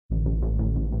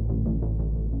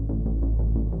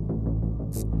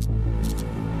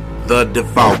The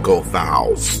DeFalco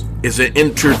Files is an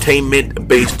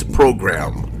entertainment-based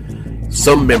program.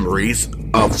 Some memories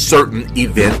of certain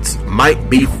events might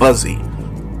be fuzzy.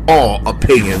 All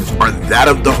opinions are that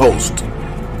of the host.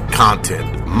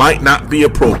 Content might not be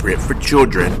appropriate for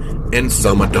children and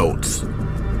some adults.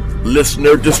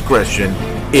 Listener discretion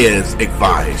is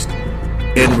advised.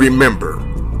 And remember,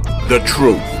 the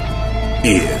truth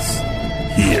is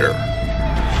here.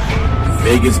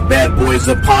 Vegas Bad Boys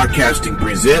of Podcasting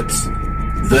presents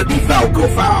The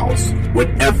DeFalco Files with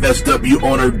FSW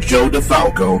owner Joe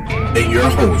DeFalco and your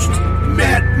host,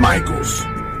 Matt Michaels.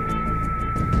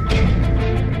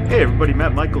 Hey everybody,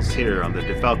 Matt Michaels here on The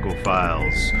DeFalco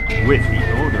Files with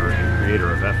the owner and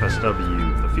creator of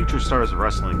FSW, the Future Stars of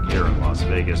Wrestling here in Las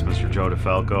Vegas, Mr. Joe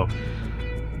DeFalco.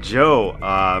 Joe,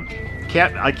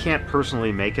 I can't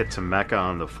personally make it to Mecca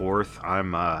on the 4th.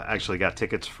 I'm actually got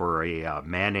tickets for a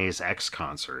Mayonnaise X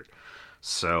concert.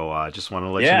 So just want to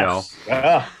let you know.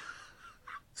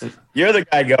 You're the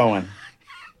guy going.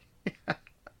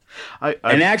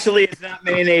 And actually, it's not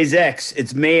Mayonnaise X.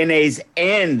 It's Mayonnaise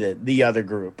and the other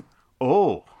group.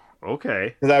 Oh,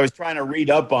 okay. Because I was trying to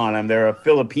read up on them. They're a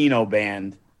Filipino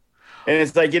band. And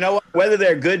it's like, you know what? Whether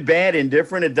they're good, bad,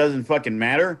 indifferent, it doesn't fucking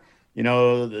matter. You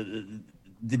know,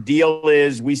 the deal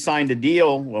is we signed a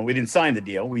deal. Well, we didn't sign the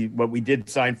deal. But we did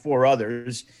sign 4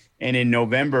 others. And in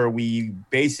November, we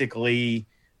basically,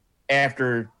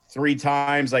 after 3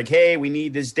 times, like, hey, we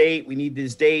need this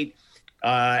date.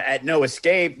 At No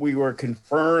Escape, we were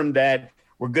confirmed that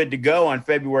we're good to go on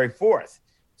February 4th.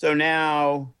 So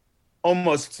now,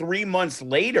 almost 3 months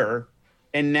later,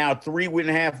 and now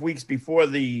 3.5 weeks before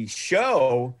the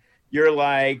show, you're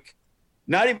like,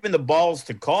 not even the balls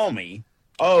to call me.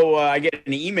 Oh, I get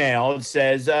an email. It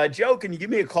says, Joe, can you give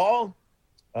me a call?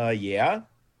 Yeah.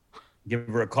 Give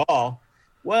her a call.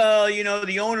 Well, you know,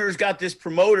 the owner's got this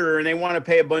promoter and they want to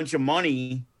pay a bunch of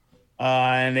money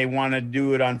and they want to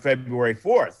do it on February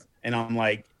 4th. And I'm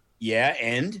like, yeah,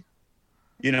 and?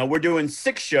 You know, we're doing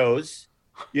 6 shows,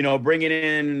 you know, bringing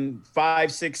in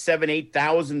 $5,000, $6,000,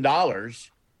 $7,000, $8,000.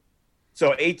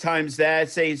 So 8 times that,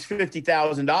 say it's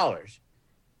 $50,000.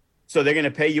 So they're going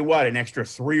to pay you what, an extra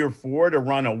 3 or 4 to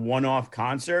run a one-off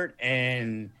concert?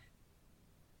 And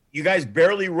you guys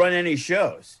barely run any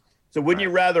shows. So wouldn't you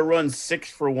rather run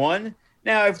 6 for 1?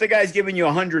 Now, if the guy's giving you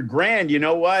 $100,000, you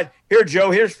know what? Here,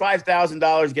 Joe, here's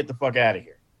 $5,000. Get the fuck out of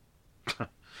here.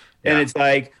 And it's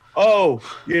like, oh,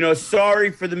 you know, sorry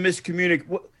for the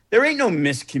miscommunication. There ain't no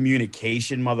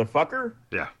miscommunication, motherfucker.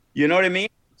 Yeah. You know what I mean?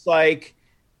 It's like,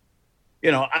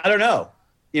 you know, I don't know.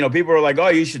 You know, people are like, oh,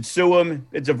 you should sue him.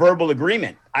 It's a verbal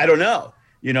agreement. I don't know.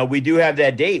 You know, we do have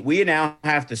that date. We now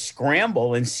have to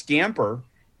scramble and scamper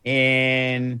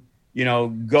and, you know,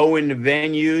 go into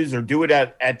venues or do it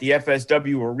at the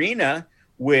FSW arena,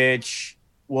 which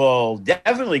will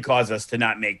definitely cause us to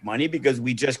not make money because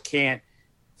we just can't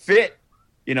fit.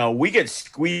 You know, we get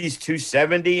squeezed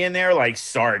 270 in there like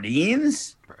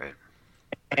sardines. Right.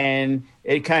 And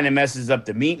it kind of messes up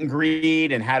the meet and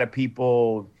greet and how do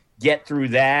people get through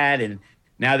that. And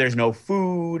now there's no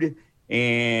food.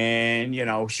 And, you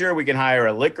know, sure, we can hire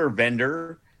a liquor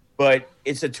vendor, but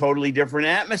it's a totally different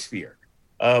atmosphere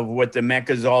of what the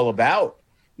Mecca's all about.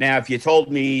 Now, if you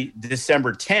told me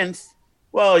December 10th,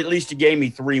 well, at least you gave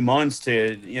me 3 months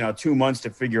to, you know, 2 months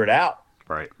to figure it out.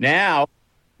 Right. Now,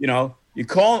 you know,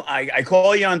 I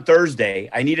call you on Thursday.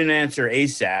 I need an answer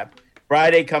ASAP.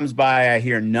 Friday comes by, I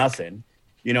hear nothing.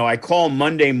 You know, I call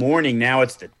Monday morning. Now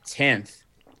it's the 10th.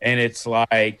 And it's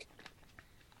like,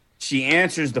 she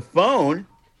answers the phone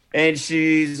and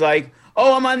she's like,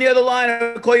 oh, I'm on the other line.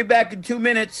 I'll call you back in 2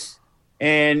 minutes.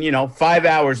 And, you know, 5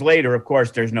 hours later, of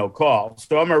course, there's no call.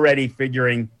 So I'm already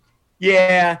figuring,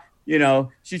 yeah, you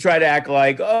know, she tried to act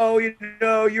like, oh, you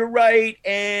know, you're right.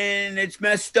 And it's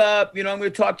messed up. You know, I'm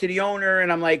going to talk to the owner.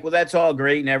 And I'm like, well, that's all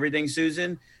great and everything,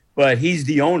 Susan. But he's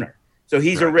the owner. So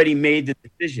he's already made the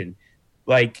decision.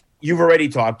 Like, you've already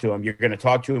talked to him. You're going to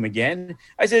talk to him again.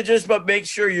 I said, just but make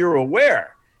sure you're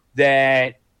aware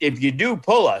that if you do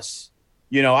pull us,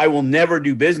 you know, I will never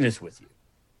do business with you.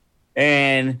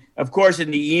 And, of course,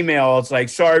 in the email, it's like,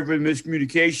 sorry for the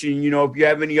miscommunication. You know, if you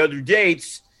have any other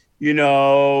dates, you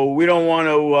know, we don't want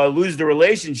to lose the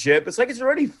relationship. It's like it's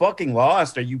already fucking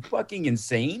lost. Are you fucking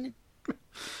insane?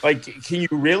 Like, can you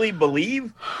really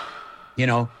believe, you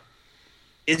know,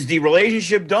 is the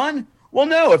relationship done? Well,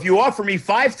 no. If you offer me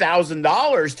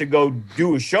 $5,000 to go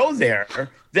do a show there,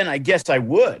 then I guess I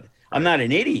would. I'm not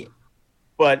an idiot.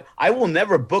 But I will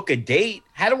never book a date.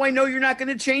 How do I know you're not going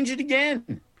to change it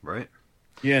again? Right.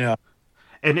 You know.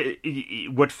 And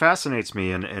what fascinates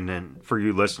me, and for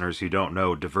you listeners who don't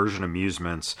know, Diversion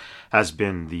Amusements has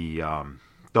been the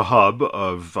the hub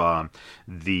of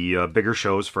the bigger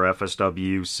shows for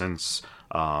FSW since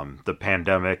the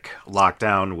pandemic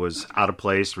lockdown was out of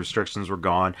place, restrictions were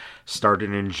gone,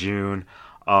 started in June.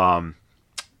 And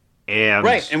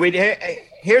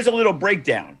here's a little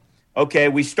breakdown. Okay,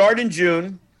 we start in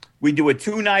June. We do a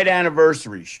 2-night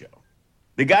anniversary show.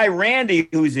 The guy Randy,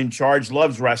 who's in charge,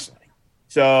 loves wrestling.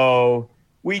 So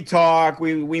we talk,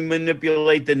 we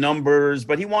manipulate the numbers,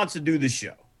 but he wants to do the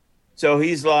show. So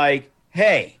he's like,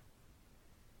 hey,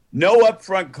 no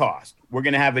upfront cost. We're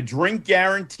going to have a drink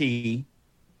guarantee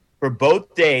for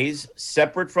both days,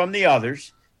 separate from the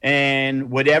others.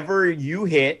 And whatever you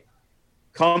hit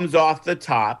comes off the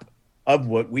top of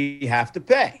what we have to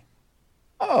pay.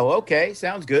 Oh, okay.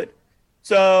 Sounds good.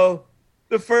 So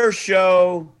the first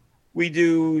show, we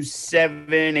do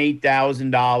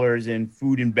 $8,000 in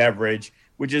food and beverage,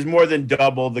 which is more than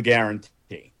double the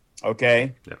guarantee.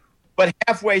 Okay. Yeah. But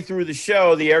halfway through the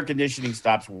show, the air conditioning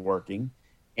stops working,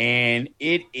 and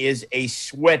it is a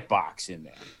sweat box in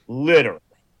there, literally.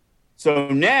 So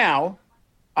now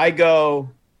I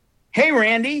go, hey,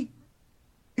 Randy,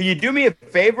 can you do me a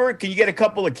favor? Can you get a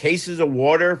couple of cases of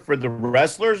water for the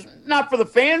wrestlers? Not for the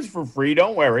fans for free,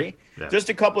 don't worry. Yeah. Just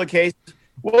a couple of cases.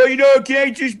 Well, I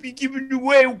can't just be giving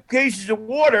away cases of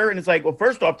water. And it's like, well,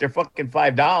 first off, they're fucking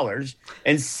 $5.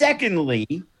 And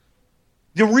secondly,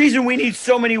 the reason we need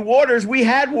so many waters, we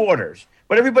had waters.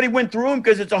 But everybody went through them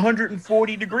because it's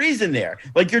 140 degrees in there.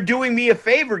 Like, you're doing me a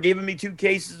favor giving me 2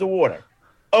 cases of water.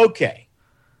 Okay.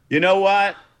 You know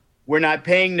what? We're not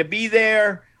paying to be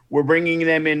there. We're bringing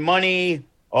them in money.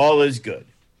 All is good.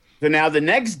 So now the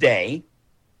next day,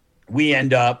 we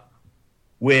end up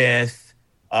with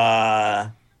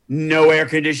no air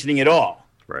conditioning at all.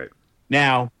 Right.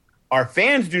 Now, our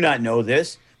fans do not know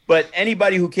this, but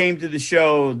anybody who came to the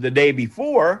show the day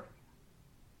before,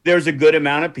 there's a good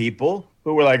amount of people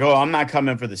who were like, oh, I'm not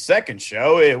coming for the second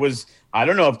show. It was, I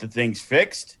don't know if the thing's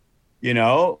fixed. You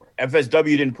know,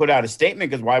 FSW didn't put out a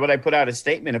statement because why would I put out a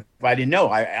statement if I didn't know?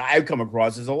 I'd come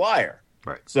across as a liar.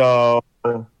 Right. So,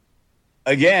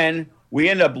 again, we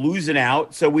end up losing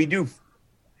out. So we do,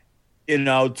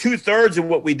 2/3 of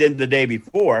what we did the day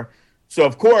before. So,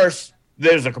 of course,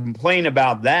 there's a complaint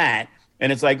about that.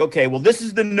 And it's like, okay, well, this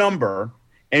is the number,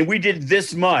 and we did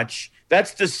this much.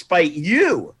 That's despite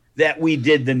you that we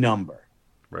did the number.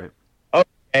 Right.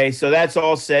 Okay, so that's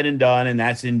all said and done, and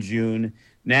that's in June.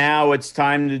 Now it's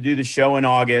time to do the show in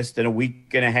August, and a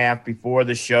week and a half before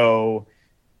the show,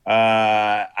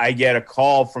 I get a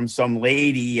call from some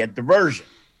lady at Diversion,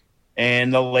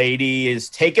 and the lady is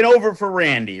taking over for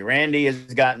Randy. Randy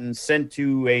has gotten sent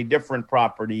to a different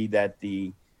property that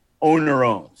the owner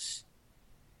owns.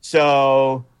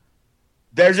 So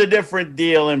there's a different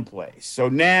deal in place. So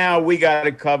now we got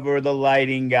to cover the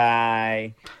lighting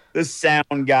guy, the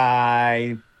sound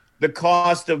guy, the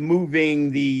cost of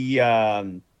moving the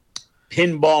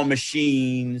pinball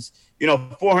machines,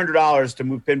 $400 to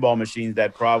move pinball machines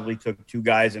that probably took 2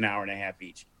 guys an hour and a half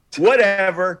each.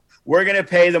 Whatever, we're going to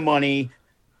pay the money.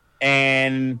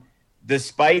 And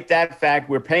despite that fact,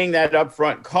 we're paying that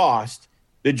upfront cost.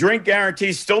 The drink guarantee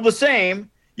is still the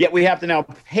same, yet we have to now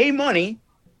pay money.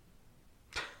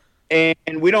 And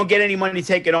we don't get any money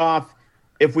taken off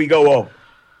if we go over.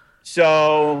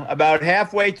 So about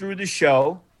halfway through the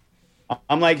show,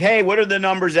 I'm like, hey, what are the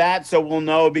numbers at? So we'll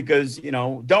know because,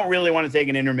 don't really want to take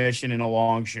an intermission in a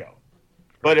long show.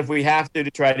 But if we have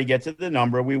to try to get to the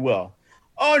number, we will.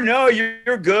 Oh, no,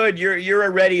 you're good. You're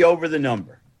already over the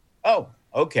number. Oh,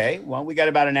 okay. Well, we got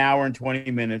about an hour and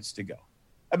 20 minutes to go.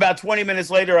 About 20 minutes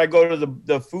later, I go to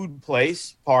the food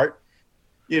place part,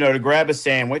 to grab a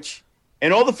sandwich,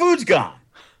 and all the food's gone.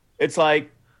 It's like,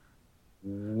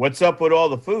 what's up with all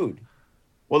the food?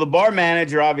 Well, the bar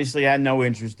manager obviously had no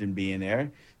interest in being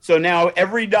there. So now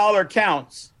every dollar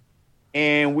counts,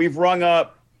 and we've rung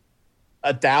up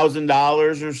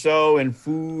 $1,000 or so in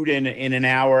food in an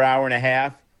hour and a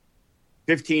half,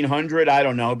 1,500. I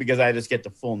don't know because I just get the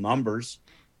full numbers.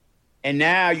 And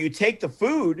now you take the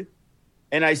food,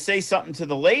 and I say something to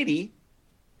the lady,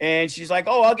 and she's like,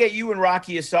 "Oh, I'll get you and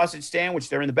Rocky a sausage sandwich.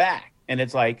 They're in the back." And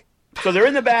it's like, so they're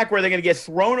in the back where they're going to get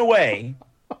thrown away.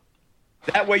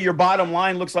 That way your bottom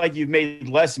line looks like you've made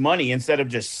less money instead of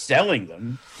just selling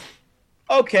them.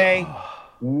 Okay,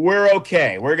 we're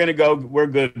okay. We're going to go. We're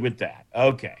good with that.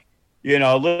 Okay.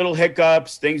 Little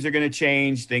hiccups. Things are going to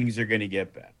change. Things are going to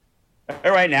get better.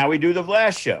 All right, now we do the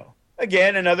last show.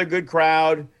 Again, another good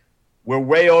crowd. We're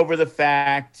way over the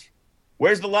fact.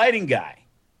 Where's the lighting guy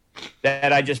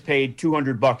that I just paid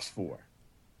 $200 for?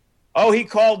 Oh, he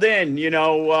called in,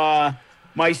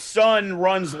 my son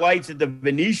runs lights at the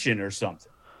Venetian or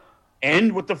something.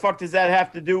 And what the fuck does that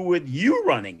have to do with you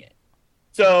running it?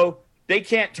 So they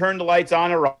can't turn the lights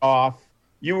on or off.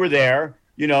 You were there.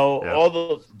 All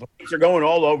the lights are going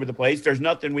all over the place. There's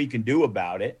nothing we can do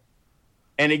about it.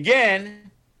 And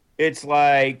again, it's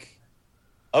like,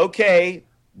 okay,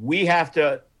 we have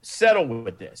to settle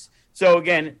with this. So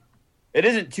again, it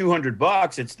isn't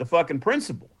 $200. It's the fucking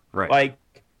principle. Right. Like,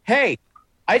 hey,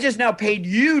 I just now paid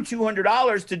you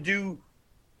 $200 to do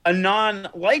a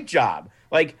non-light job.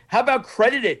 Like, how about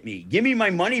credit it me? Give me my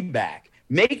money back.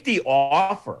 Make the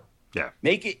offer. Yeah.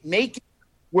 Make it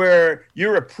where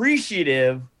you're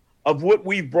appreciative of what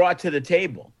we've brought to the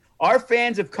table. Our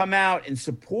fans have come out and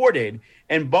supported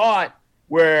and bought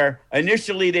where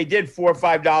initially they did $4 or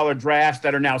 $5 drafts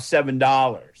that are now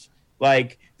 $7.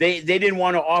 Like, they didn't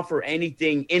want to offer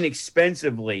anything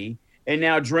inexpensively, and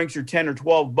now drinks are $10 or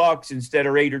 $12 instead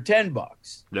of $8 or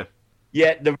 $10. Yeah.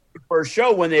 Yet the first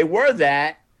show, when they were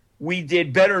that, we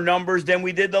did better numbers than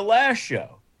we did the last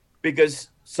show because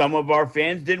some of our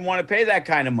fans didn't want to pay that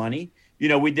kind of money.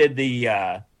 We did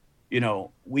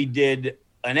we did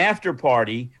an after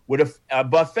party with a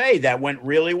buffet that went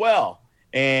really well,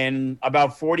 and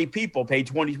about 40 people paid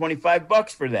 $25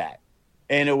 for that,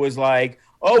 and it was like,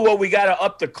 oh well, we got to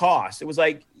up the cost. It was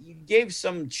like you gave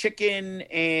some chicken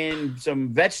and some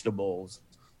vegetables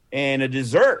and a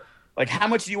dessert. Like, how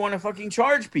much do you want to fucking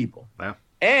charge people? Yeah.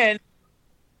 And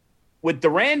with the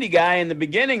Randy guy in the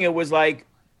beginning, it was like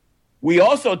we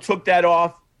also took that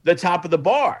off the top of the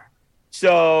bar.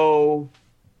 So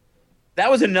that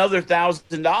was another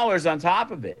 $1,000 on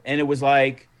top of it. And it was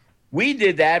like we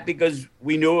did that because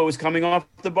we knew it was coming off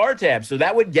the bar tab. So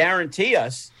that would guarantee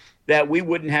us that we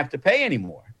wouldn't have to pay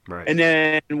anymore. Right. And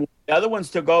then when the other ones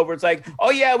took over, it's like,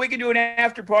 oh, yeah, we can do an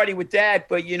after party with that.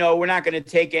 But, we're not going to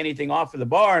take anything off of the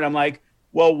bar. And I'm like,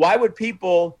 well, why would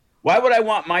I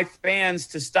want my fans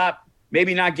to stop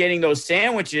maybe not getting those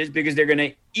sandwiches because they're going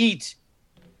to eat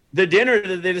the dinner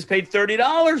that they just paid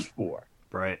 $30 for.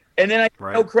 Right. And then I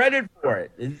get no credit for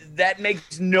it. That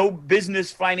makes no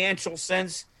business financial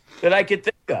sense that I could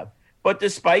think of. But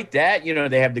despite that,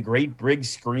 they have the great big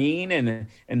screen and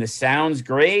the sound's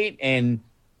great. And,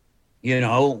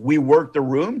 we worked the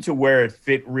room to where it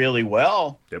fit really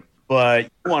well. Yep. But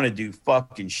you want to do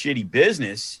fucking shitty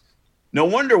business. No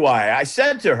wonder why. I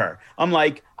said to her, I'm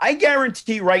like, I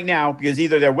guarantee right now, because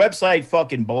either their website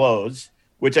fucking blows,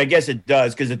 which I guess it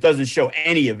does because it doesn't show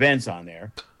any events on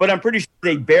there. But I'm pretty sure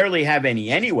they barely have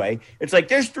any anyway. It's like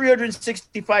there's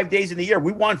 365 days in the year.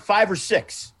 We want 5 or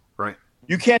 6. Right.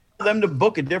 You can't tell them to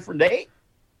book a different date.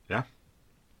 Yeah.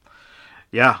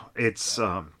 Yeah, it's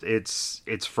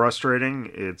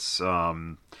frustrating. It's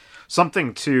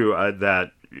something too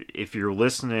that if you're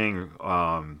listening,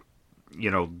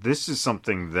 this is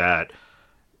something that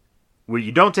what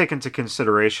you don't take into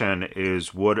consideration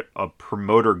is what a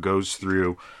promoter goes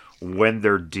through when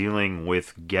they're dealing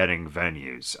with getting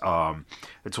venues.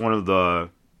 It's one of the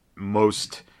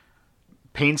most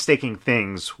painstaking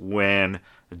things when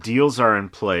deals are in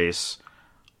place,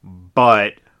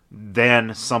 but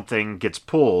then something gets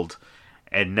pulled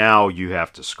and now you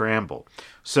have to scramble.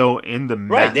 So in the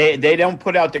right, they don't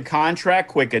put out the contract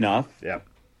quick enough. Yeah.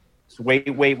 So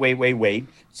wait.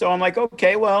 So I'm like,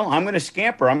 okay, well, I'm going to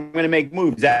scamper. I'm going to make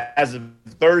moves as of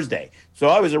Thursday. So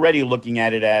I was already looking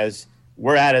at it as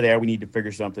we're out of there. We need to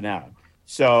figure something out.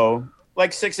 So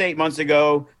like 6-8 months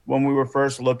ago, when we were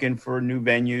first looking for new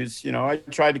venues, I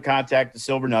tried to contact the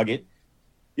Silver Nugget,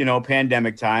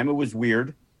 pandemic time. It was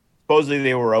weird. Supposedly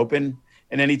they were open.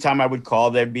 And anytime I would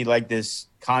call, there'd be like this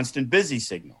constant busy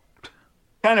signal.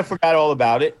 Kind of forgot all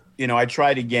about it. I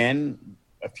tried again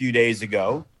a few days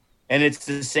ago. And it's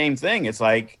the same thing. It's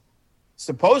like,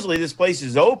 supposedly this place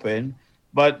is open,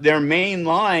 but their main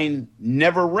line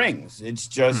never rings. It's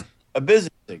just a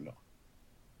business signal.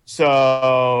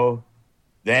 So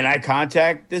then I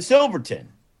contact the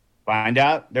Silverton, find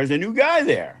out there's a new guy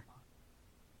there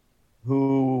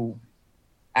who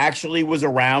actually was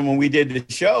around when we did the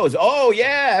shows. Oh,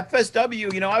 yeah,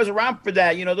 FSW, I was around for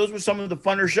that. Those were some of the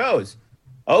funner shows.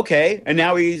 Okay. And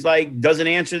now he's like, doesn't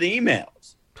answer the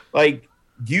emails. Like,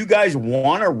 do you guys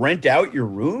want to rent out your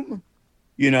room?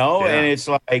 Yeah. And it's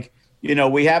like,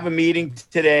 we have a meeting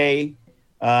today.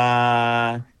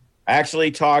 I actually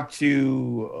talked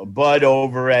to Bud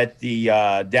over at the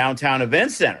downtown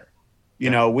event center.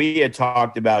 We had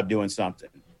talked about doing something.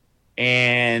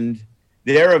 And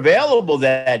they're available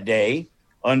that day.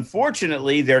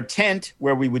 Unfortunately, their tent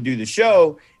where we would do the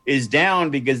show is down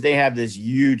because they have this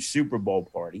huge Super Bowl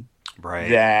party. Right.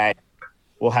 That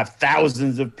will have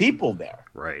thousands of people there.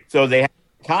 Right. So they have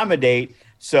to accommodate.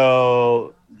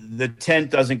 So the tent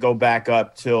doesn't go back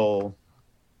up till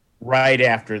right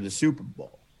after the Super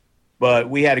Bowl. But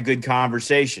we had a good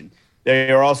conversation.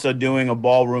 They are also doing a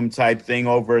ballroom type thing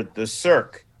over at the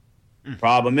Cirque.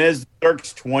 Problem is, the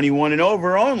Cirque's 21 and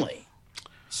over only.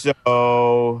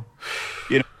 So,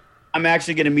 I'm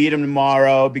actually going to meet him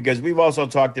tomorrow because we've also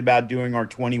talked about doing our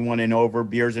 21 and over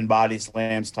beers and body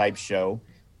slams type show.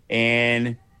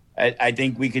 And I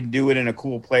think we could do it in a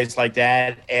cool place like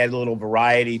that, add a little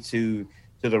variety to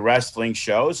the wrestling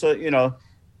show. So,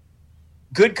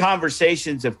 good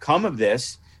conversations have come of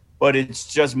this, but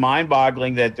it's just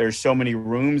mind-boggling that there's so many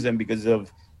rooms, and because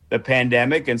of the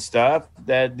pandemic and stuff,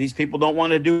 that these people don't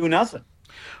want to do nothing.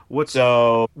 What's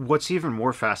even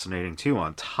more fascinating, too,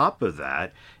 on top of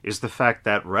that, is the fact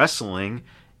that wrestling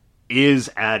is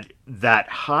at that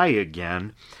high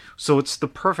again. So it's the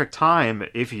perfect time,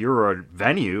 if you're a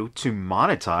venue, to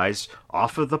monetize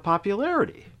off of the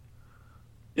popularity.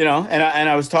 And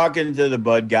I was talking to the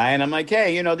Bud guy, and I'm like,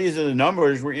 hey, these are the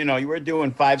numbers. We're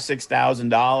doing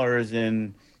 $5,000-$6,000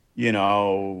 in,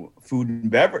 food and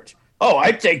beverage. Oh,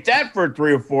 I'd take that for a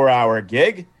 3 or 4 hour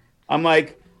gig. I'm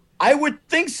like, I would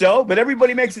think so, but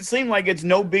everybody makes it seem like it's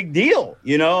no big deal.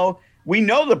 We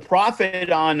know the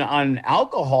profit on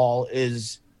alcohol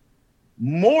is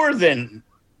more than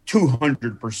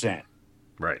 200%.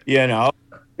 Right.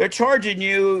 They're charging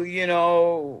you,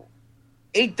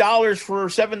 $8 for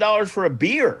 $7 for a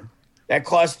beer that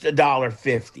costs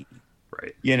 $1.50.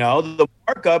 Right. The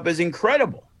markup is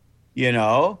incredible,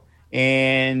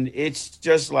 and it's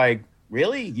just like,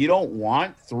 really? You don't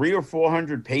want 300 or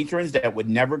 400 patrons that would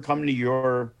never come to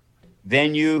your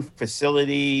venue,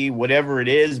 facility, whatever it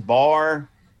is, bar,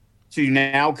 to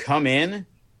now come in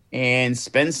and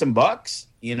spend some bucks?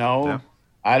 Yeah.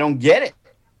 I don't get it.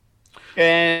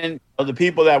 And the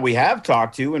people that we have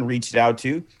talked to and reached out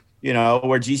to,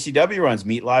 where GCW runs,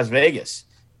 Meet Las Vegas.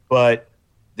 But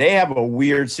they have a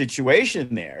weird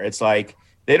situation there. It's like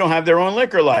they don't have their own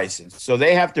liquor license, so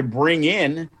they have to bring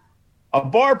in a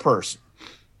bar person.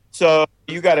 So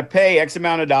you got to pay X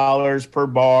amount of dollars per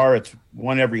bar. It's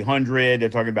one every 100. They're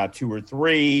talking about 2 or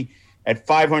 3 at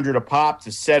 $500 a pop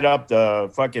to set up the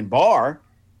fucking bar.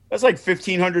 That's like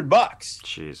 $1,500.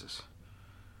 Jesus.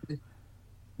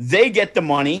 They get the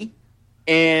money,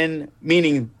 and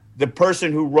meaning the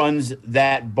person who runs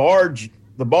that bar,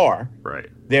 the bar, right,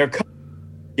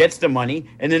 gets the money,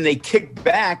 and then they kick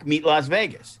back Meet Las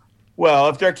Vegas. Well,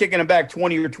 if they're kicking them back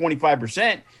 20 or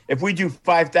 25%, if we do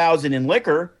 $5,000 in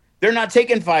liquor, they're not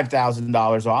taking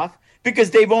 $5,000 off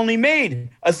because they've only made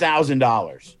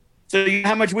 $1,000. So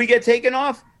how much we get taken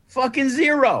off? Fucking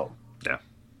zero. Yeah.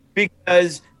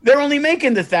 Because they're only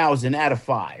making the 1,000 out of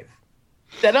 5.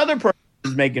 That other person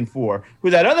is making 4, who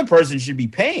that other person should be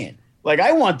paying. Like,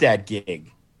 I want that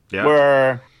gig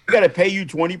where I got to pay you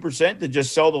 20% to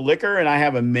just sell the liquor, and I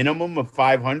have a minimum of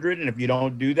 500. And if you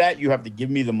don't do that, you have to give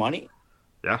me the money.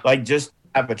 Yeah. Like, just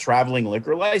have a traveling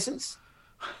liquor license,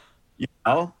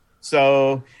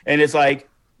 So, and it's like,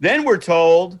 then we're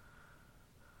told,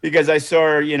 because I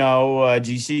saw,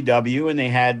 GCW, and they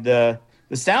had the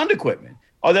sound equipment.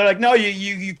 Oh, they're like, no,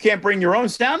 you can't bring your own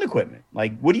sound equipment.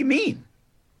 Like, what do you mean?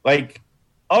 Like,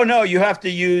 oh, no, you have to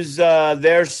use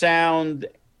their sound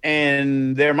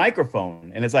and their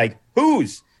microphone. And it's like,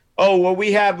 whose? Oh, well,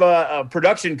 we have a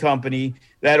production company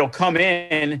that'll come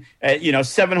in at,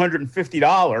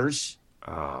 $750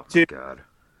 to God.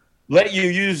 Let you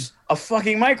use a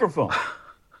fucking microphone.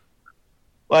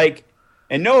 Like,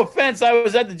 and no offense, I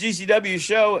was at the GCW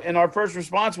show, and our first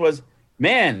response was,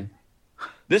 man,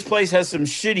 this place has some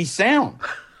shitty sound.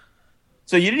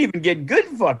 So you didn't even get good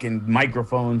fucking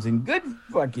microphones and good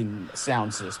fucking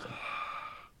sound system.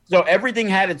 So everything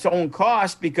had its own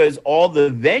cost because all the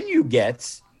venue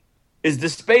gets is the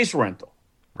space rental.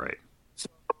 Right.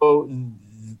 So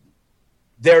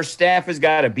their staff has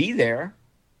got to be there.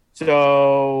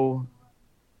 So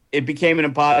it became an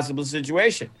impossible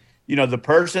situation. The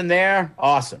person there,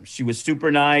 awesome. She was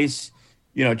super nice,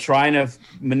 trying to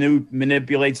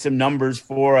manipulate some numbers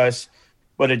for us,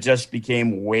 but it just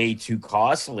became way too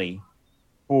costly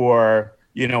for,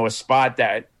 a spot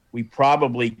that we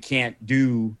probably can't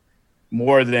do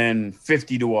more than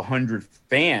 50 to 100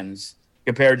 fans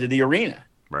compared to the arena,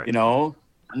 right.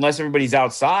 Unless everybody's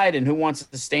outside, and who wants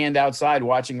to stand outside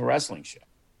watching a wrestling show,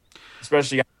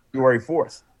 especially on February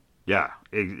 4th. Yeah,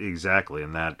 exactly.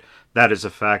 And that is a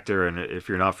factor. And if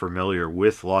you're not familiar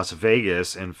with Las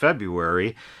Vegas in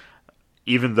February,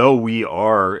 even though we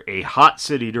are a hot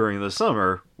city during the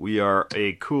summer, we are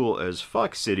a cool as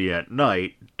fuck city at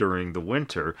night during the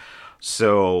winter.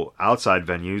 So outside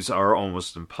venues are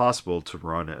almost impossible to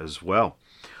run as well.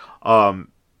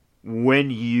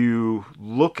 When you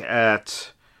look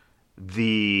at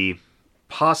the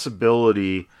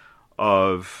possibility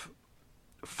of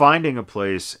finding a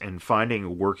place and finding a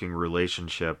working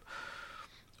relationship,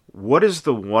 what is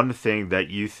the one thing that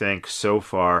you think so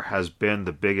far has been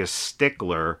the biggest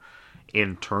stickler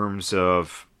in terms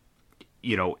of,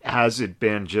 has it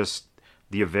been just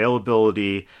the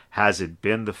availability? Has it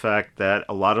been the fact that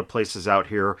a lot of places out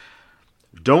here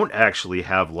don't actually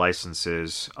have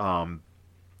licenses?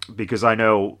 Because I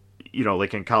know,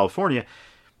 like in California,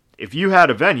 if you had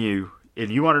a venue and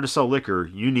you wanted to sell liquor,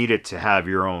 you needed to have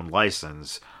your own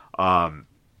license.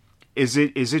 Is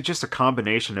it just a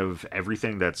combination of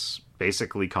everything that's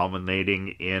basically culminating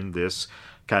in this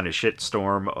kind of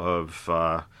shitstorm of,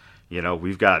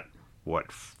 we've got,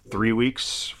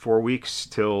 4 weeks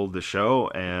till the show,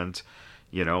 and,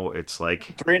 it's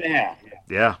like 3.5.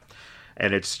 Yeah.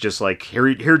 And it's just like,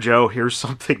 here, Joe, here's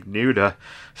something new to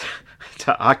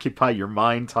occupy your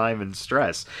mind, time, and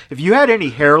stress. If you had any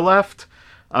hair left,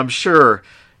 I'm sure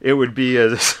it would be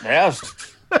a...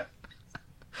 Yes.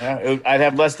 I'd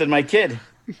have less than my kid.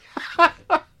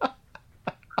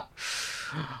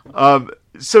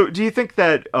 So do you think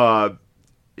that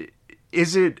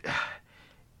is it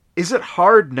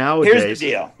hard nowadays? Here's the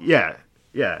deal. Yeah.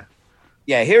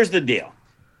 Here's the deal.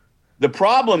 The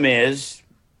problem is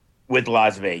with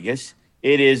Las Vegas,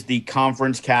 it is the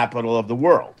conference capital of the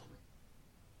world.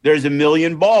 There's 1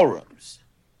 million ballrooms,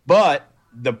 but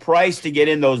the price to get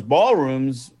in those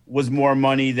ballrooms was more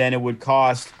money than it would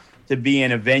cost to be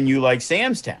in a venue like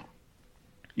Sam's Town.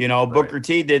 Right. Booker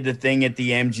T did the thing at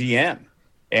the MGM,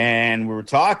 and we were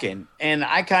talking, and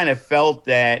I kind of felt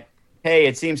that, hey,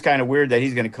 it seems kind of weird that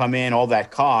he's going to come in all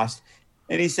that cost.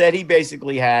 And he said he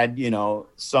basically had,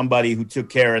 somebody who took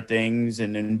care of things,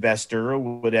 an investor or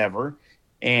whatever.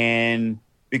 And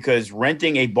because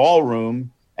renting a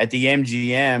ballroom at the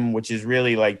MGM, which is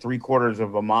really like 3/4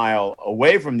 of a mile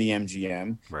away from the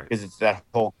MGM, because it's that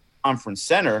whole conference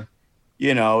center,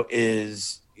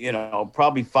 is,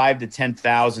 probably $5,000 to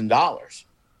 $10,000.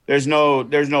 There's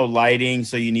no lighting,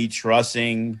 so you need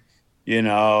trussing,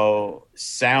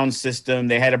 sound system.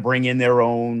 They had to bring in their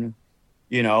own,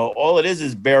 all it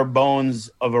is bare bones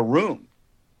of a room.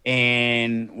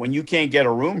 And when you can't get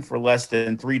a room for less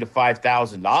than $3,000 to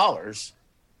 $5,000,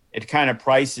 it kind of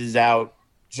prices out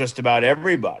just about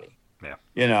everybody.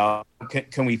 Yeah.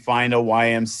 Can we find a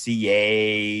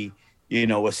YMCA,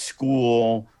 a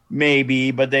school?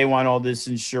 Maybe, but they want all this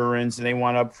insurance and they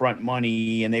want upfront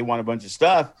money and they want a bunch of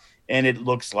stuff. And it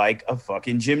looks like a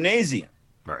fucking gymnasium.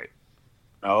 Right.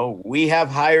 We have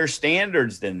higher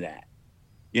standards than that.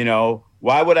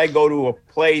 Why would I go to a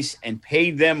place and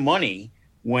pay them money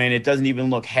when it doesn't even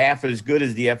look half as good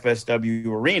as the FSW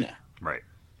arena? Right.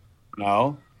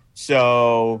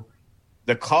 So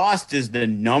the cost is the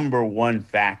number one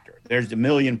factor. There's 1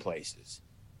 million places.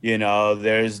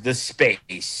 There's the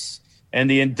space and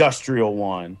the industrial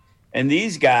one. And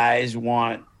these guys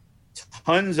want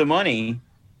tons of money,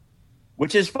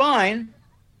 which is fine.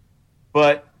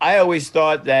 But I always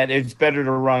thought that it's better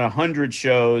to run 100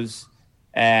 shows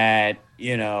at,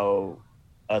 a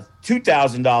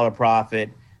 $2,000 profit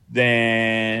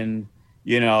than,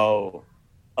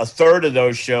 a third of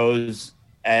those shows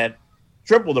at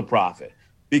triple the profit.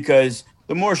 Because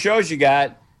the more shows you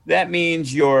got, that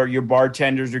means your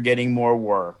bartenders are getting more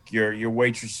work. Your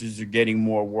waitresses are getting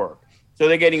more work. So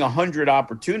they're getting 100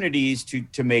 opportunities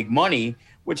to make money,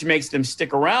 which makes them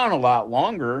stick around a lot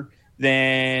longer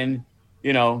than,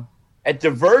 at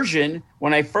Diversion.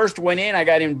 When I first went in, I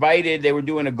got invited. They were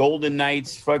doing a Golden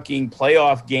Knights fucking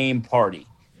playoff game party.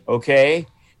 Okay.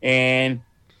 And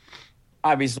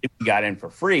obviously we got in for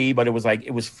free, but it was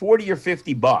 $40 or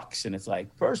 $50. And it's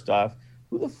like, first off,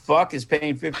 who the fuck is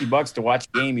paying $50 to watch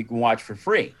a game you can watch for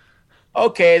free?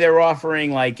 Okay, they're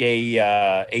offering like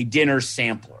a dinner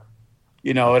sampler.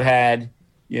 It had,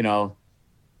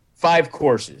 5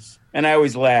 courses. And I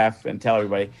always laugh and tell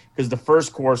everybody, because the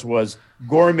first course was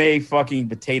gourmet fucking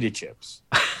potato chips.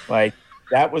 Like,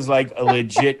 that was like a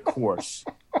legit course.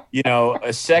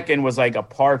 A second was like a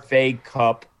parfait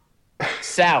cup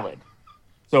salad.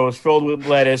 So it was filled with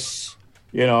lettuce,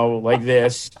 like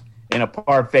this, in a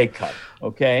parfait cup.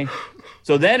 Okay.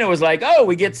 So then it was like, oh,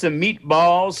 we get some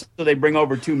meatballs. So they bring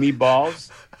over 2 meatballs.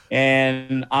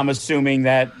 And I'm assuming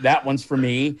that one's for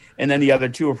me. And then the other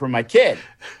 2 are for my kid.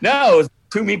 No, it was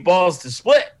 2 meatballs to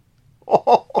split.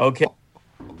 Okay.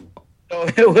 So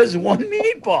it was 1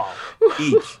 meatball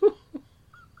each.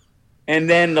 And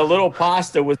then the little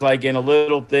pasta was like in a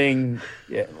little thing,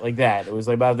 like that. It was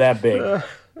like about that big.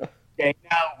 Okay.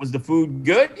 Now, was the food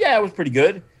good? Yeah, it was pretty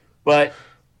good. But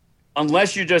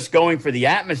unless you're just going for the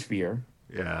atmosphere,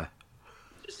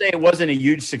 just say it wasn't a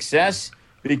huge success.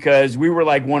 because we were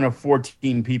like one of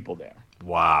 14 people there.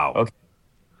 Wow. Okay.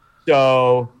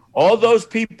 So all those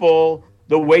people,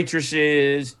 the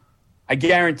waitresses, I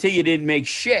guarantee you didn't make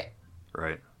shit.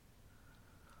 Right.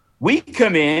 We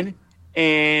come in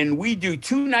and we do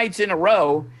 2 nights in a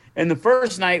row. And the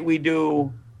first night we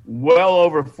do well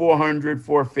over 400,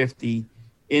 450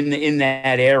 in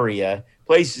that area.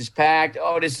 Place is packed.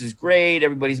 Oh, this is great.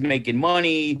 Everybody's making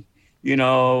money. You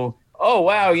know, oh,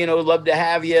 wow, you know, love to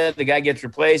have you. The guy gets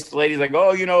replaced. The lady's like,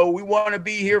 oh, you know, we want to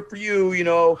be here for you. You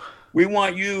know, we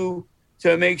want you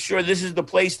to make sure this is the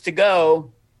place to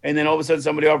go. And then all of a sudden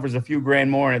somebody offers a few grand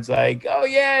more. And it's like, oh,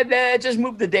 yeah, just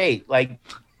move the date. Like,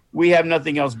 we have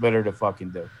nothing else better to fucking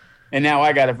do. And now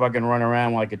I got to fucking run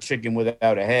around like a chicken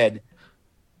without a head,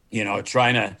 you know,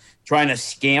 trying to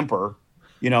scamper.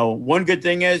 You know, one good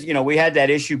thing is, you know, we had that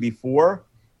issue before.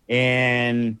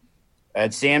 And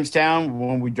at Sam's Town,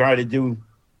 when we tried to do,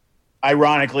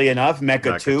 ironically enough,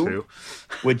 Mecca 2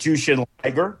 with Jushin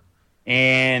Liger.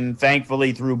 And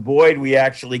thankfully, through Boyd, we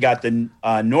actually got the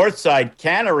Northside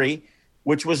Cannery,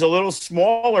 which was a little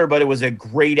smaller, but it was a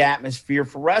great atmosphere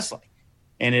for wrestling.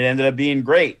 And it ended up being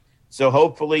great. So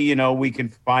hopefully, you know, we can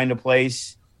find a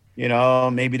place, you know,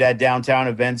 maybe that downtown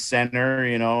event center,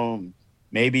 you know,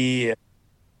 maybe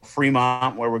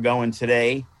Fremont, where we're going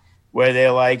today, where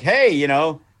they're like, hey, you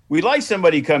know, we like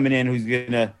somebody coming in who's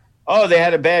going to, oh, they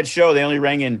had a bad show. They only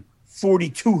rang in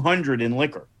 4,200 in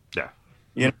liquor. Yeah.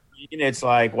 You know, it's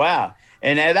like, wow.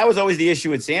 And that was always the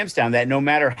issue at Sam's Town, that no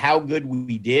matter how good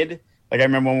we did, like I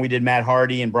remember when we did Matt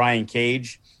Hardy and Brian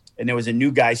Cage, and there was a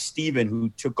new guy, Steven, who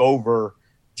took over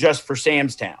just for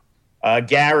Sam's Town.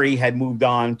 Gary had moved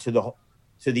on to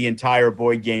the entire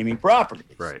Boyd Gaming property.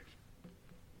 Right.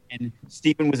 And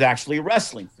Steven was actually a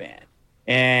wrestling fan.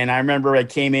 And I remember I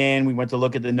came in, we went to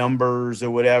look at the numbers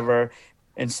or whatever,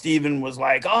 and Steven was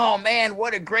like, oh, man,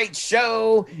 what a great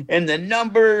show, and the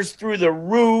numbers through the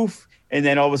roof. And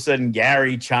then all of a sudden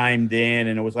Gary chimed in,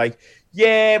 and it was like,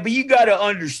 yeah, but you got to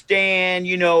understand,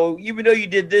 you know, even though you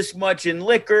did this much in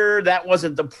liquor, that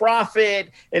wasn't the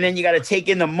profit. And then you got to take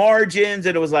in the margins.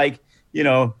 And it was like, you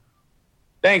know,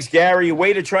 thanks, Gary.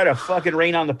 Way to try to fucking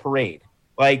rain on the parade.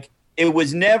 Like, it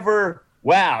was never,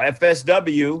 wow,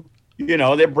 FSW, you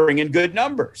know, they're bringing good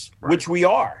numbers, right, which we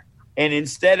are. And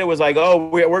instead it was like, oh,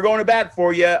 we're going to bat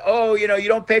for you. Oh, you know, you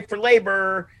don't pay for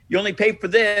labor. You only pay for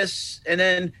this. And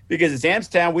then because it's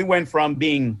Amstown, we went from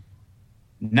being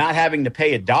not having to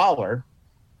pay $1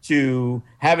 to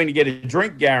having to get a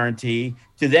drink guarantee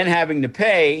to then having to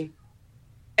pay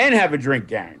and have a drink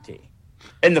guarantee.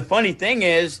 And the funny thing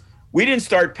is, we didn't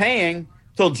start paying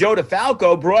till Joe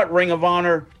DeFalco brought Ring of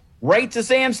Honor right to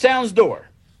Sam's Town's door.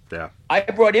 Yeah. I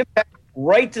brought Impact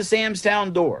right to Sam's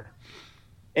Town door.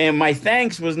 And my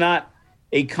thanks was not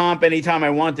a comp anytime I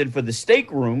wanted for the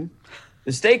steak room,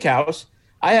 the steakhouse.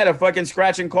 I had a fucking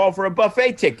scratch and call for a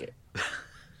buffet ticket.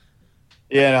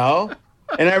 You know?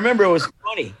 And I remember it was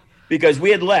funny because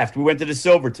we had left. We went to the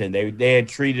Silverton. They had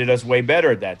treated us way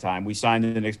better at that time. We signed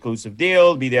an exclusive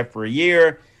deal, be there for a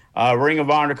year. Ring of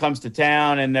Honor comes to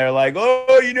town, and they're like,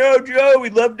 oh, you know, Joe,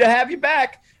 we'd love to have you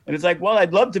back. And it's like, well,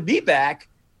 I'd love to be back,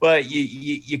 but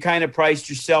you kind of priced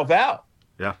yourself out.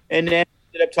 Yeah. And then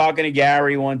I ended up talking to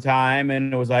Gary one time,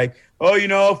 and it was like, oh, you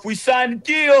know, if we sign a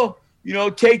deal, you know,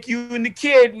 take you and the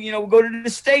kid, you know, we'll go to the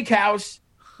steakhouse.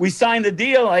 We signed the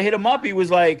deal. I hit him up. He was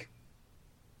like,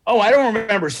 oh, I don't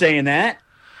remember saying that.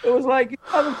 It was like, you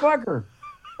motherfucker.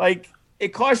 Like, it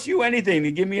cost you anything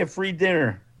to give me a free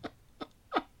dinner.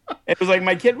 It was like,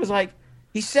 my kid was like,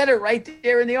 he said it right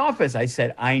there in the office. I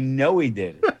said, I know he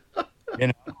did. You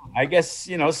know, I guess,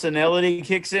 you know, senility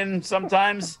kicks in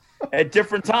sometimes at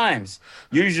different times.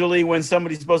 Usually when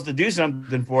somebody's supposed to do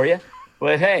something for you.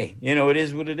 But hey, you know, it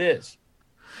is what it is.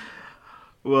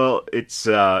 Well, it's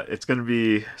going to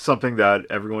be something that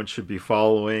everyone should be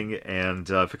following, and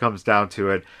if it comes down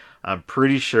to it, I'm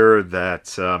pretty sure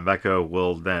that Mecca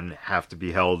will then have to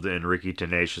be held in Ricky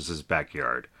Tenacious's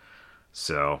backyard.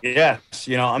 So yes,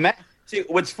 you know, see,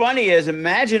 what's funny is,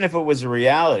 imagine if it was a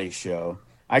reality show.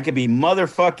 I could be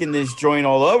motherfucking this joint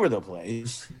all over the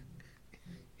place.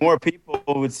 More people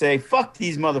would say, "Fuck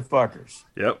these motherfuckers."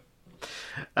 Yep,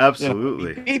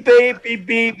 absolutely. You know, beep beep beep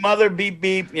beep, mother beep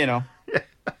beep. You know.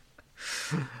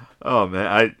 Oh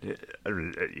man,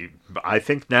 I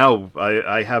think now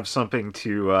I have something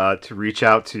to reach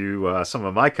out to some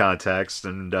of my contacts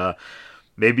and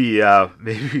maybe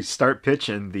start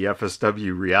pitching the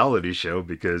FSW reality show,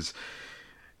 because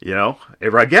you know,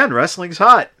 again, wrestling's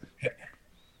hot.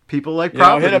 People like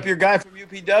property. Hit up your guy from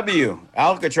UPW,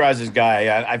 Alcatraz's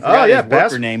guy. I forgot his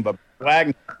worker name, but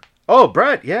Wagner. Oh,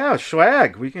 Brett, yeah,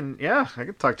 Swag. I can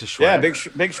talk to Swag.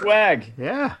 Yeah, big Swag.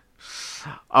 Yeah.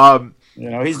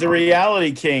 He's the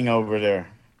reality king over there.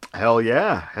 Hell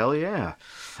yeah.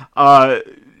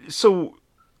 So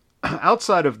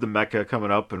outside of the Mecca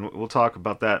coming up, and we'll talk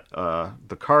about that,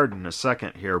 the card in a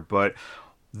second here, but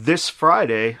this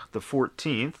Friday, the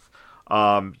 14th,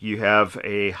 you have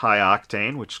a High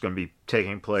Octane, which is going to be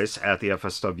taking place at the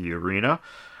FSW Arena.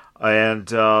 And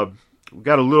we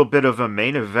got a little bit of a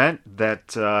main event that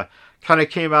kind of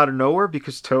came out of nowhere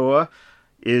because Toa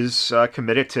is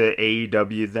committed to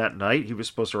AEW that night. He was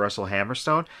supposed to wrestle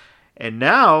Hammerstone. And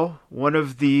now one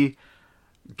of the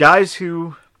guys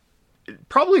who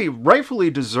probably rightfully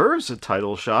deserves a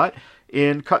title shot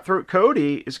in Cutthroat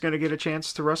Cody is going to get a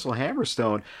chance to wrestle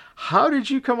Hammerstone. How did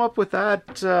you come up with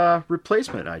that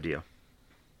replacement idea?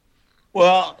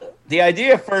 Well, the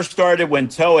idea first started when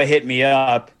Toa hit me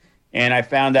up, and I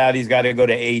found out he's got to go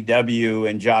to AEW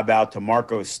and job out to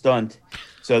Marco Stunt.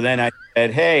 So then I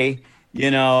said, hey,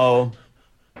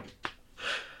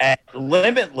 at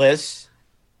Limitless,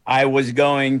 I was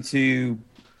going to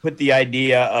put the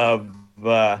idea of,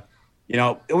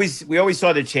 we always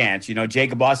saw the chants.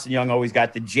 Jacob Austin Young always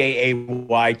got the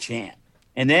JAY chant.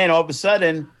 And then all of a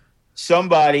sudden,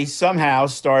 somebody somehow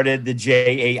started the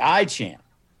JAI chant.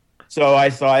 So I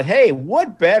thought, hey,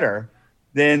 what better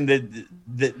than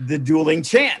the dueling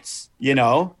chants,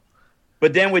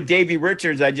 But then with Davey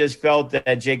Richards, I just felt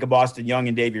that Jacob Austin Young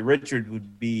and Davey Richards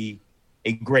would be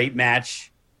a great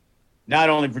match, not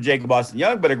only for Jacob Austin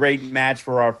Young, but a great match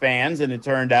for our fans. And it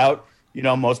turned out,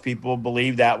 most people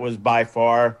believe that was by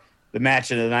far the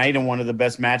match of the night and one of the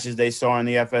best matches they saw in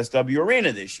the FSW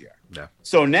Arena this year. Yeah.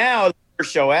 So now the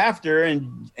first show after,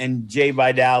 and Jay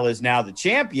Vidal is now the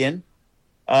champion,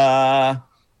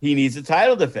 he needs a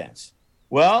title defense.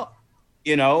 Well,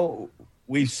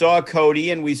 we saw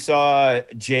Cody and we saw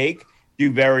Jake do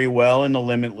very well in the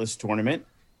Limitless tournament.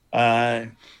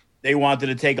 They wanted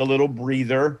to take a little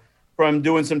breather from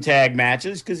doing some tag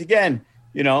matches because, again,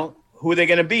 who are they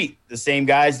going to beat? The same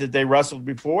guys that they wrestled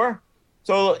before?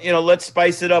 So, let's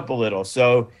spice it up a little.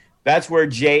 So that's where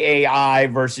JAI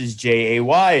versus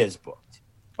JAY is booked.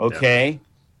 Okay? Yeah.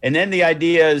 And then the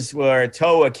idea is where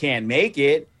Toa can't make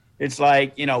it. It's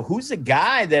like, who's the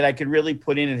guy that I could really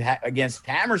put in against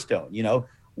Hammerstone?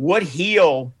 What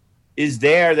heel is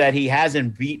there that he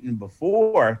hasn't beaten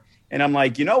before? And I'm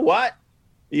like, you know what?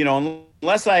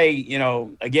 Unless I,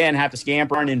 again, have to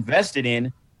scamper and invest it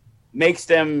in, makes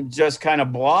them just kind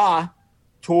of blah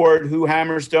toward who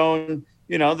Hammerstone,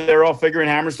 they're all figuring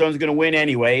Hammerstone's going to win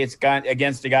anyway. It's got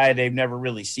against a guy they've never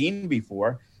really seen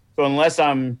before. So unless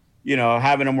I'm,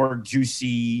 having them work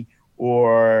Juicy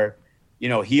or,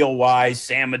 heel-wise,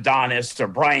 Sam Adonis or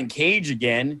Brian Cage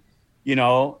again,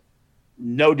 no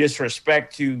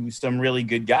disrespect to some really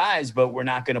good guys, but we're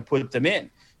not going to put them in.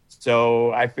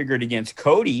 So I figured against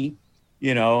Cody,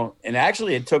 and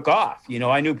actually it took off.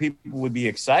 I knew people would be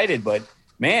excited, but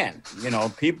man,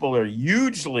 people are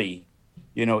hugely,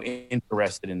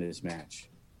 interested in this match.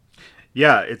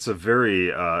 Yeah, it's a very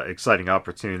exciting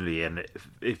opportunity. And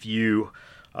if you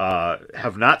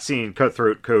have not seen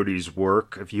Cutthroat Cody's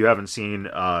work, if you haven't seen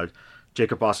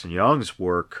Jacob Austin Young's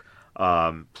work,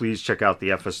 please check out the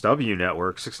FSW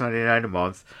network, $6.99 a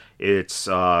month. It's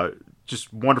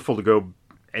just wonderful to go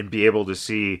and be able to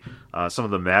see some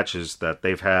of the matches that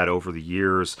they've had over the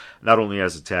years, not only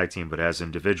as a tag team, but as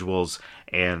individuals,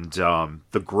 and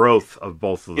the growth of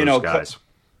both of those guys.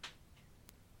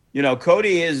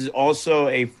 Cody is also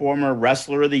a former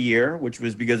Wrestler of the Year, which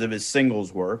was because of his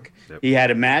singles work. Yep. He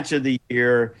had a match of the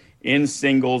year in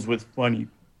singles with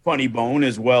Funny Bone,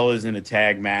 as well as in a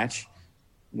tag match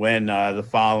when the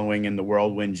Following and the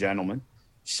Whirlwind Gentlemen.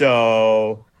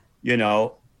 So,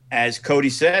 as Cody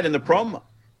said in the promo,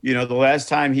 the last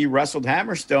time he wrestled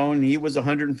Hammerstone, he was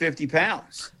 150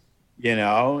 pounds,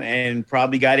 and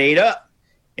probably got ate up.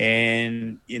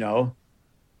 And,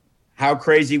 how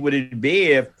crazy would it be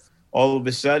if all of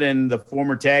a sudden the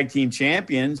former tag team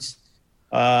champions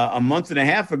a month and a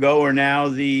half ago are now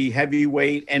the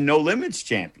heavyweight and no limits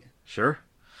champion? Sure.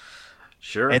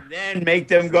 And then make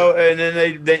them go. And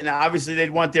then they obviously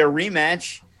they'd want their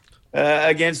rematch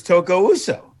against Toko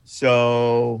Uso.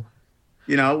 So,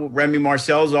 Remy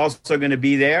Marcel's also going to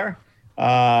be there.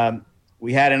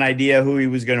 We had an idea who he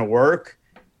was going to work,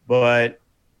 but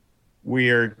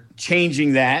we're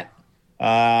changing that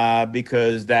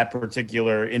because that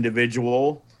particular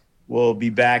individual will be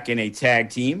back in a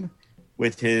tag team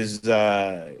with his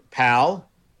pal,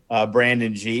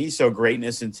 Brandon G. So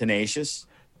Greatness and Tenacious.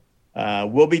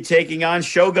 We'll be taking on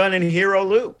Shogun and Hero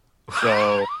Lou.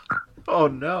 So, oh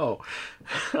no.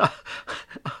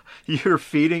 You're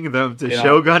feeding them to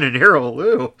Shogun and Hero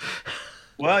Lou.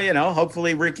 Well,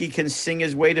 hopefully Ricky can sing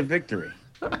his way to victory.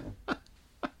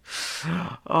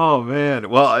 Oh, man.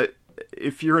 Well,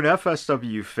 if you're an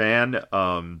FSW fan,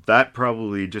 that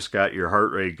probably just got your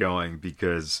heart rate going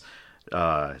because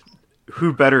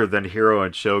who better than Hero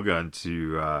and Shogun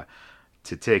to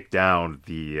take down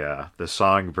the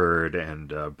Songbird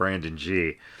and Brandon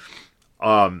G.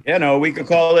 We could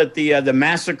call it the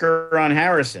massacre on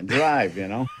Harrison Drive.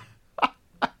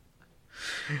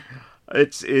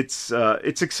 It's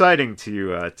exciting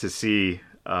to see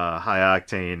High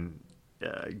Octane.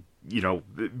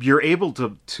 You're able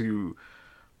to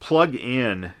plug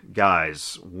in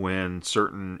guys when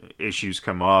certain issues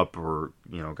come up, or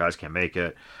guys can't make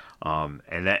it.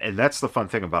 And that's the fun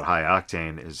thing about High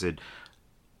Octane is it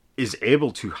is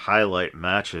able to highlight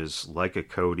matches like a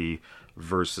Cody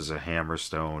versus a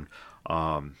Hammerstone.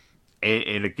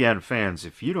 And again, fans,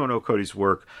 if you don't know Cody's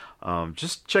work,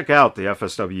 just check out the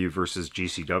FSW versus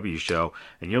GCW show,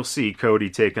 and you'll see Cody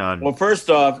take on. Well, first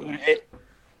off,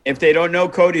 if they don't know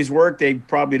Cody's work, they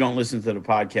probably don't listen to the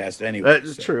podcast anyway.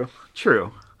 That's true.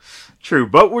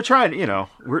 But we're trying.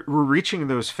 We're reaching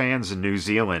those fans in New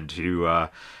Zealand who,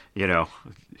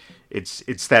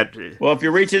 it's that. Well, if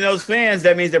you're reaching those fans,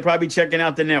 that means they're probably checking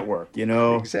out the network.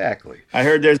 Exactly. I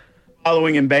heard there's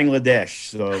following in Bangladesh,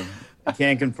 so I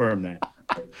can't confirm that.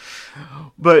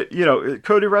 But,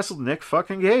 Cody wrestled Nick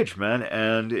fucking Gage, man,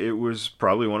 and it was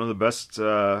probably one of the best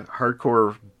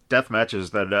hardcore death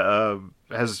matches that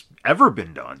has ever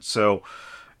been done. So,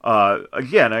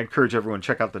 again, I encourage everyone to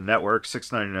check out the network,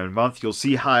 $6.99 a month. You'll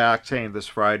see High Octane this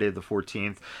Friday, the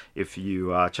 14th, if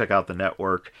you check out the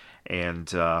network.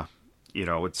 And,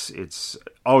 it's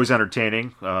always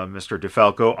entertaining. Mr.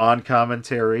 DeFalco on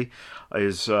commentary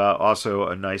is also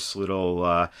a nice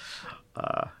little...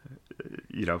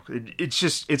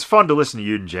 it's fun to listen to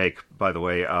you and Jake, by the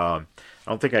way. I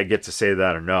don't think I get to say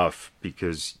that enough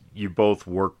because you both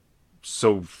work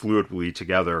so fluidly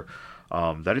together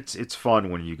that it's fun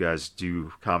when you guys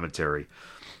do commentary.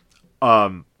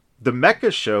 The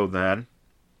Mecha show then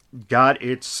got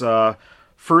its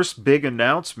first big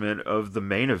announcement of the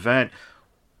main event.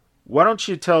 Why don't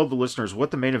you tell the listeners what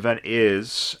the main event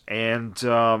is and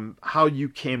how you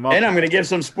came up? And I'm going to give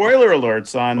some spoiler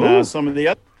alerts on some of the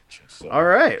other. So. All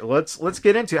right, let's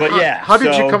get into it. How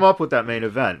did you come up with that main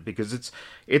event? Because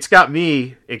it's got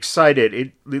me excited.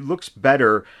 It looks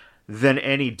better than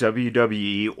any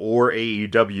WWE or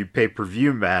AEW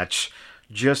pay-per-view match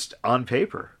just on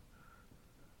paper.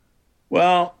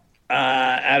 Well,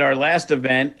 at our last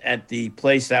event at the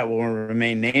place that will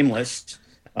remain nameless,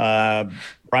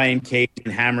 Brian Cage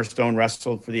and Hammerstone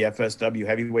wrestled for the FSW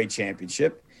Heavyweight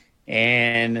Championship,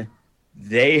 and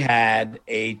they had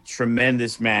a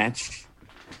tremendous match.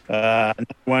 A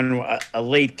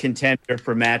late contender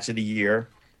for match of the year,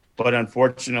 but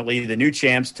unfortunately, the new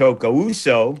champs Toka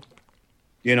Uso,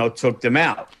 took them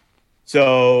out.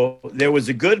 So there was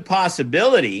a good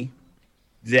possibility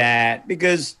that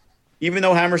because even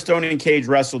though Hammerstone and Cage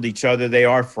wrestled each other, they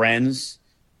are friends.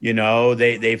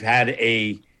 They've had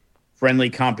a friendly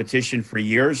competition for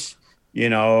years.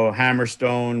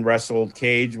 Hammerstone wrestled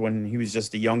Cage when he was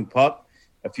just a young pup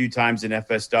a few times in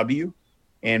FSW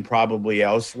and probably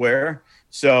elsewhere.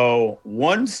 So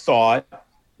one thought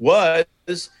was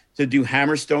to do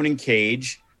Hammerstone and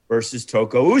Cage versus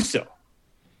Toka Uso.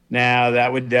 Now,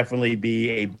 that would definitely be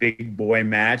a big boy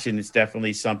match, and it's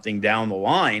definitely something down the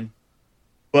line.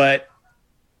 But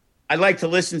I'd like to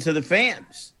listen to the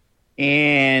fans.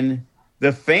 And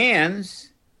the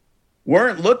fans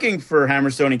weren't looking for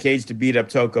Hammerstone and Cage to beat up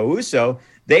Toka Uso.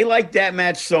 They liked that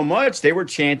match so much, they were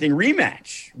chanting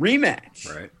rematch.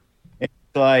 Right. It's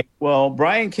like, well,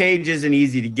 Brian Cage isn't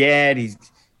easy to get. He's,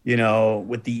 even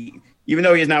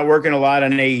though he's not working a lot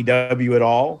on AEW at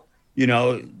all,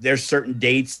 there's certain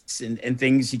dates and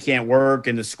things he can't work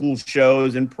and the school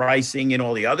shows and pricing and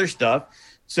all the other stuff.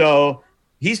 So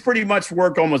he's pretty much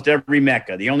worked almost every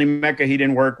Mecca. The only Mecca he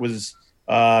didn't work was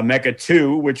Mecca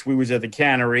 2, which we was at the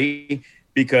Cannery,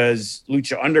 because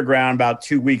Lucha Underground about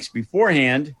 2 weeks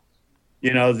beforehand,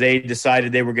 they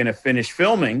decided they were going to finish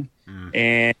filming.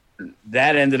 And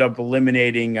that ended up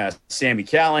eliminating Sami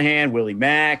Callihan, Willie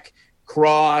Mack,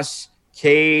 Cross,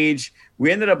 Cage.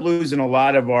 We ended up losing a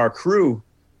lot of our crew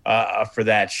for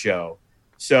that show.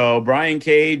 So Brian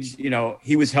Cage,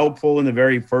 he was helpful in the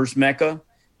very first Mecca,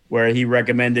 where he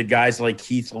recommended guys like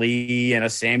Keith Lee and a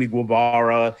Sammy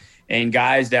Guevara and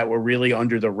guys that were really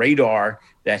under the radar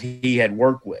that he had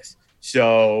worked with.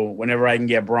 So whenever I can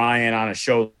get Brian on a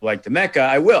show like the Mecca,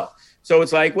 I will. So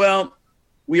it's like, well,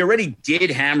 we already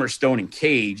did Hammerstone and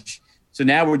Cage. So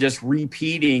now we're just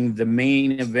repeating the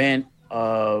main event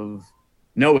of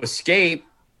No Escape,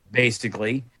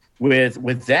 basically,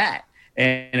 with that.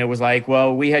 And it was like,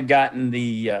 well, we had gotten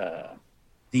the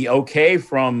okay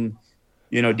from,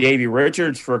 Davey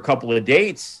Richards for a couple of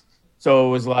dates. So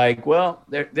it was like, well,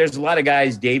 there's a lot of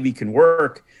guys Davey can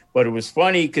work. But it was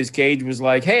funny because Cage was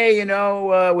like, hey,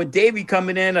 with Davey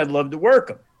coming in, I'd love to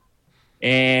work him.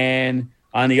 And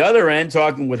on the other end,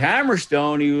 talking with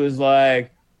Hammerstone, he was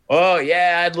like, oh,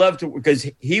 yeah, I'd love to, because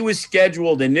he was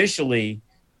scheduled initially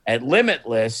at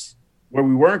Limitless, where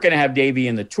we weren't going to have Davey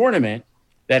in the tournament,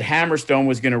 that Hammerstone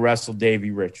was going to wrestle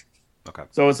Davey Richards. Okay.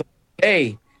 So it's like,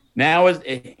 hey, now,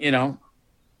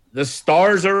 the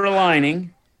stars are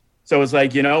aligning. So it's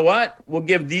like, you know what? We'll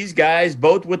give these guys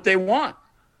both what they want.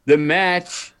 The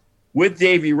match with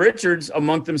Davey Richards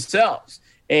among themselves.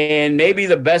 And maybe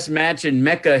the best match in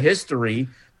Mecca history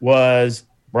was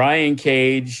Brian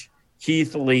Cage,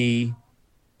 Keith Lee,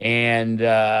 and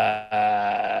Sami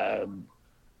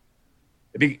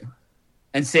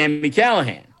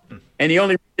Callihan. And the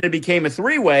only reason it became a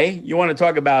three-way, you want to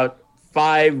talk about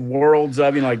 5 worlds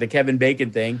of, like the Kevin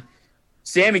Bacon thing.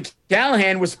 Sami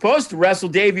Callihan was supposed to wrestle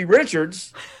Davey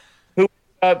Richards, who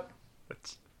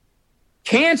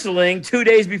canceling 2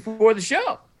 days before the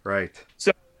show. Right.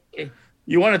 So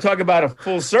you want to talk about a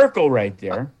full circle right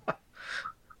there.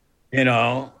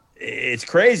 It's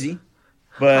crazy,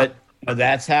 but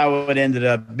that's how it ended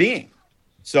up being.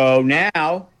 So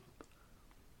now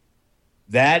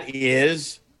that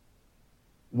is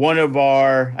one of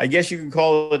our, I guess you could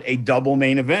call it a double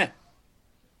main event.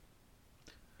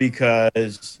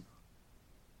 Because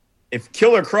if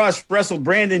Killer Cross wrestled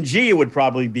Brandon G, it would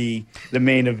probably be the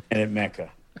main event at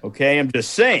Mecca. Okay, I'm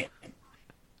just saying.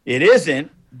 It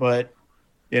isn't, but,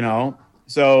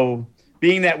 So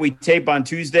being that we tape on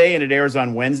Tuesday and it airs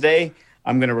on Wednesday,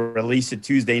 I'm going to release it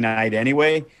Tuesday night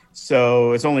anyway.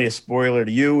 So it's only a spoiler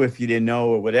to you if you didn't know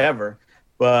or whatever.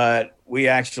 But we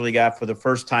actually got, for the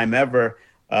first time ever,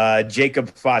 Jacob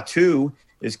Fatu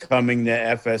is coming to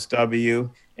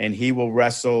FSW. And he will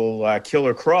wrestle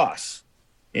Killer Cross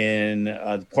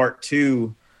in part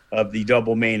 2 of the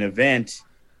double main event.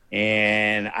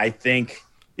 And I think,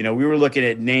 we were looking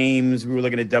at names. We were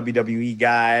looking at WWE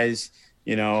guys.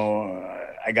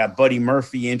 I got Buddy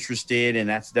Murphy interested, and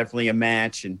that's definitely a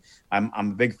match. And I'm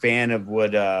a big fan of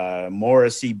what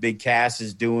Morrissey Big Cass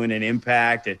is doing in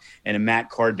Impact and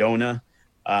Matt Cardona.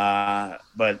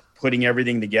 But putting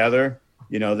everything together,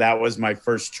 that was my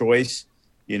first choice.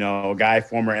 A guy,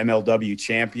 former MLW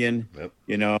champion, yep.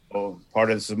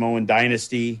 Part of the Samoan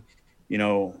dynasty,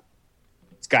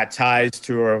 it's got ties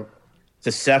to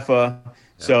Cepha. Yep.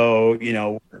 So,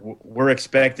 we're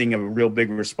expecting a real big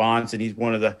response, and he's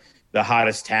one of the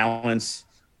hottest talents,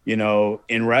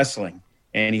 in wrestling.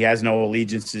 And he has no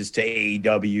allegiances to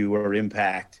AEW or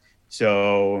Impact.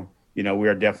 So, we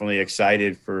are definitely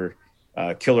excited for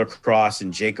Killer Cross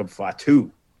and Jacob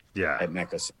Fatu at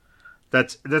Mecca.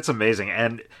 That's amazing,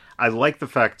 and I like the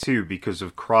fact too, because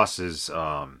of Cross's,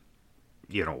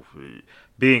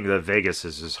 being that Vegas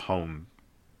is his home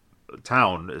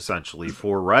town essentially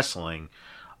for wrestling.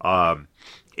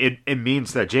 It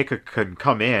means that Jacob can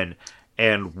come in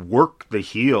and work the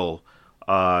heel,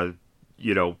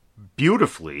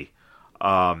 beautifully,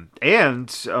 I'm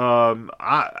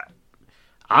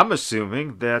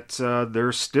assuming that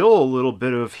there's still a little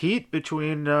bit of heat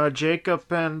between Jacob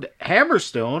and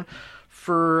Hammerstone.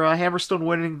 For Hammerstone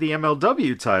winning the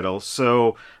MLW title.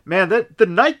 So, man, the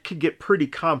night could get pretty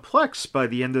complex by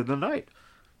the end of the night.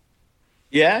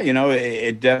 Yeah,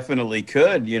 it definitely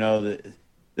could.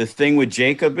 The thing with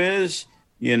Jacob is,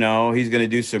 he's going to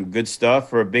do some good stuff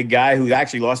for a big guy who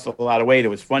actually lost a lot of weight. It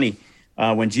was funny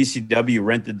when GCW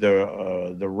rented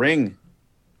the ring,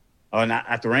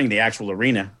 not the ring, the actual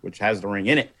arena, which has the ring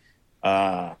in it,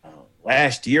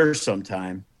 last year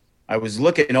sometime. I was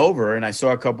looking over and I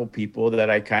saw a couple people that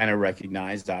I kind of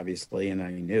recognized, obviously, and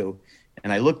I knew.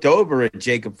 And I looked over at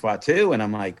Jacob Fatu and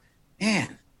I'm like,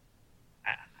 man,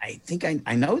 I think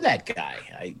I know that guy.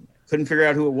 I couldn't figure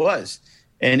out who it was.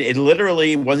 And it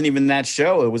literally wasn't even that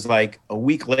show. It was like a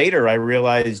week later, I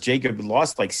realized Jacob had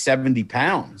lost like 70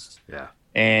 pounds. Yeah.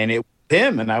 And it was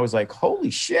him. And I was like,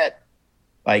 holy shit.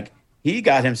 Like, he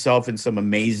got himself in some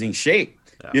amazing shape.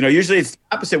 Yeah. Usually it's the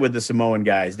opposite with the Samoan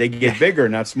guys. They get bigger,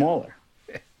 not smaller.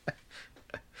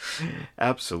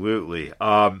 Absolutely.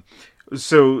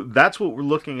 So that's what we're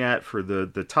looking at for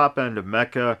the top end of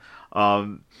Mecca.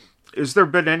 Has there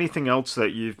been anything else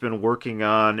that you've been working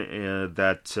on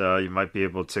that you might be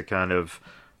able to kind of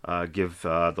give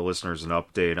the listeners an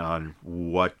update on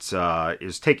what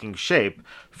is taking shape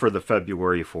for the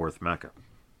February 4th Mecca?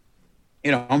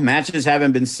 matches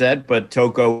haven't been set, but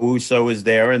Toko Uso is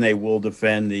there, and they will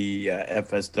defend the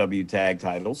FSW tag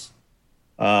titles.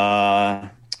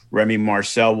 Remy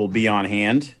Marcel will be on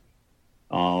hand.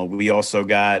 We also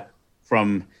got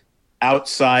from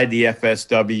outside the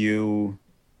FSW,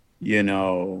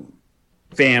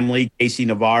 family, Casey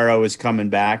Navarro is coming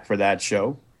back for that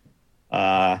show.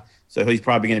 So he's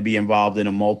probably going to be involved in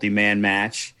a multi-man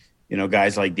match.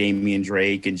 Guys like Damian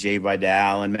Drake and Jay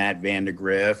Vidal and Matt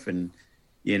Vandegrift. And,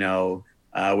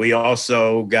 we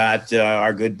also got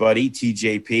our good buddy,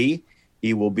 TJP.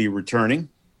 He will be returning.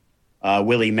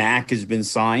 Willie Mack has been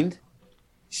signed.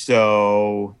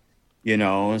 So,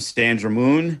 Sandra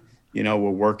Moon, we're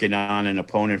working on an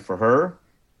opponent for her.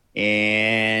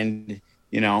 And,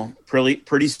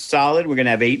 pretty solid. We're going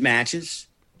to have 8 matches.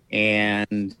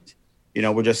 And,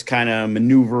 we're just kind of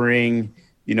maneuvering,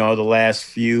 the last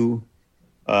few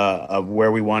of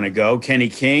where we want to go. Kenny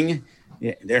King,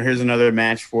 here's another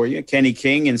match for you. Kenny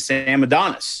King and Sam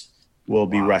Adonis will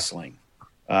be wrestling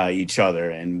each other.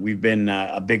 And we've been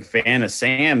a big fan of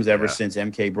Sam's ever since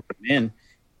MK brought him in.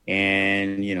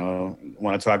 And,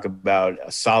 want to talk about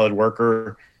a solid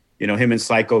worker. Him and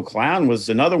Psycho Clown was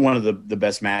another one of the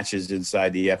best matches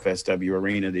inside the FSW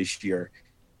arena this year.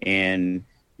 And,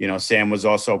 Sam was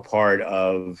also part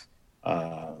of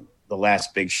the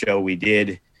last big show we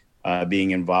did,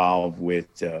 being involved with,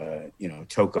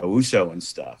 Toko Uso and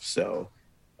stuff. So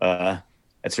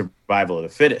that's survival of the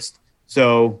fittest.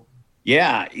 So,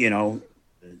 yeah,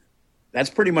 that's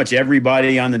pretty much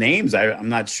everybody on the names. I'm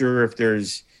not sure if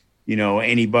there's,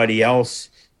 anybody else.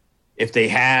 If they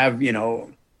have,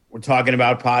 we're talking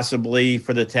about possibly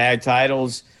for the tag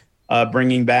titles,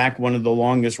 bringing back one of the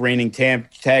longest reigning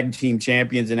tag team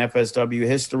champions in FSW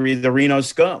history, the Reno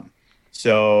Scum.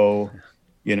 So,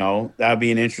 that would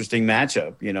be an interesting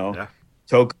matchup,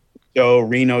 Toko,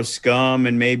 Reno Scum,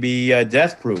 and maybe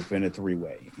Death Proof in a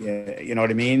 3-way. Yeah, you know what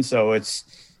I mean? So it's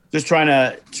just trying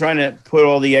to put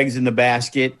all the eggs in the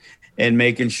basket and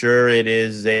making sure it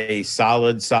is a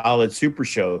solid super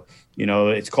show.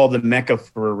 It's called the Mecca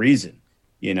for a reason,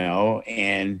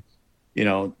 and,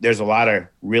 there's a lot of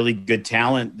really good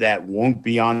talent that won't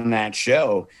be on that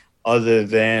show other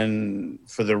than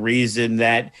for the reason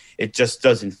that it just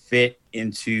doesn't fit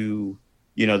into,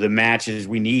 the matches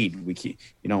we need. We can't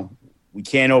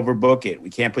overbook it. We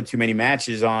can't put too many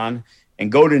matches on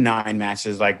and go to 9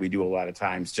 matches like we do a lot of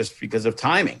times just because of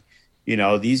timing.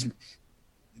 There's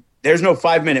no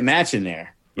 5-minute match in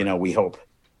there, we hope.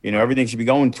 Everything should be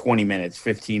going 20 minutes,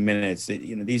 15 minutes.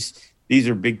 These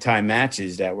are big time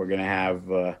matches that we're going to have,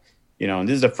 and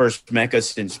this is the first Mecca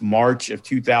since March of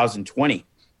 2020,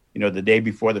 the day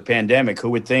before the pandemic. Who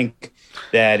would think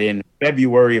that in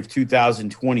February of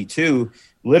 2022,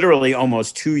 literally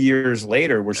almost 2 years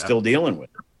later, we're still dealing with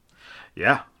it.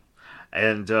 Yeah.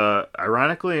 And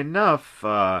ironically enough,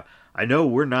 I know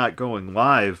we're not going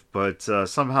live, but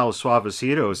somehow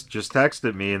Suavecitos just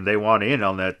texted me and they want in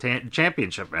on that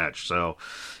championship match. So,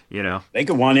 they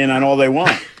can want in on all they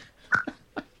want.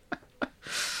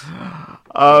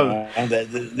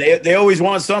 They always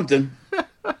want something.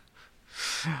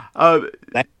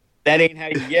 That ain't how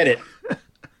you get it.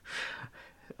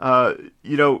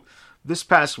 This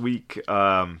past week,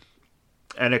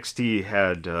 NXT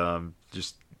had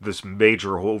just this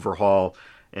major overhaul,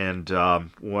 and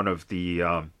one of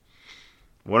the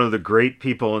great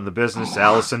people in the business,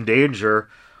 Allison Danger,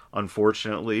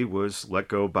 unfortunately was let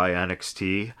go by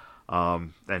NXT,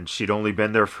 and she'd only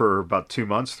been there for about 2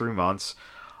 months, 3 months.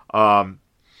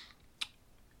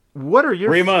 What are your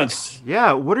 3 months?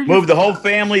 Yeah, what are your moved the whole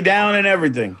family down and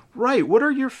everything? Right. What are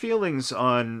your feelings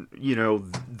on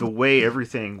the way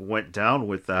everything went down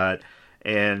with that?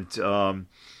 And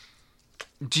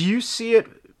do you see it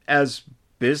as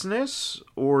business,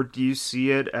 or do you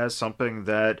see it as something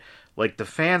that, like the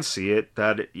fans see it,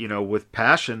 that with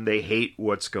passion they hate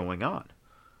what's going on?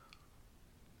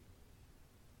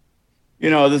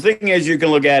 The thing is, you can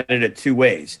look at it at 2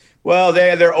 ways. Well,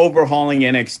 they're overhauling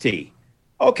NXT.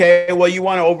 Okay, well, you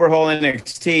want to overhaul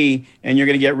NXT and you're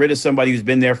going to get rid of somebody who's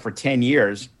been there for 10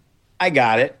 years. I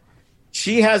got it.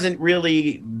 She hasn't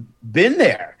really been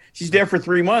there. She's there for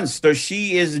 3 months. So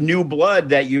she is new blood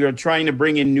that you're trying to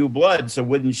bring in new blood. So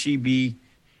wouldn't she be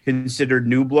considered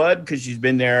new blood because she's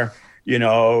been there,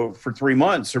 for 3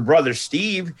 months? Her brother,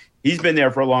 Steve, he's been there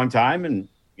for a long time. And,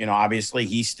 obviously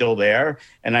he's still there.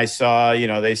 And I saw,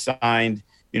 they signed,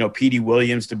 Petey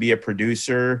Williams to be a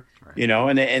producer, right.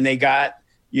 And they got,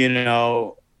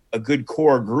 a good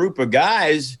core group of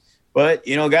guys, but,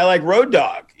 a guy like Road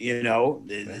Dogg,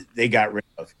 they got rid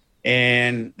of.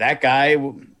 And that guy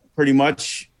pretty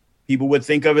much people would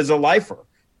think of as a lifer.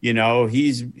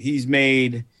 He's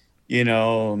made,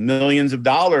 millions of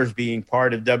dollars being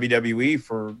part of WWE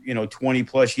for, 20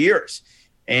 plus years.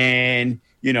 And,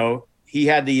 he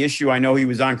had the issue. I know he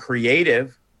was on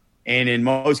creative, and in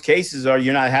most cases,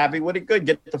 you're not happy with it? Good.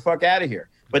 Get the fuck out of here.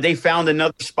 But they found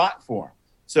another spot for him.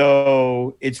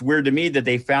 So it's weird to me that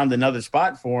they found another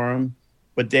spot for him,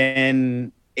 but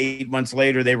then 8 months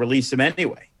later, they released him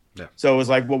anyway. Yeah. So it was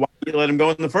like, well, why did you let him go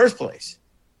in the first place?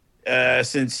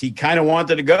 Since he kind of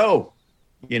wanted to go,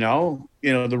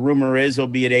 the rumor is he'll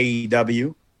be at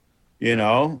AEW,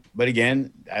 but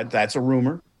again, that's a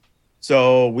rumor.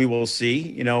 So we will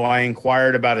see. I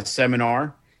inquired about a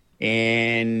seminar,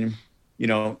 and,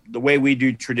 the way we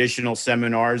do traditional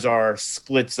seminars are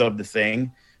splits of the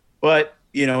thing. But,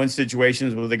 in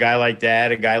situations with a guy like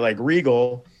that, a guy like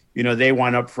Regal, they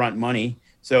want upfront money.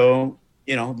 So,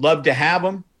 love to have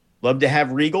them, love to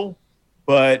have Regal.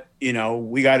 But,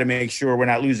 we got to make sure we're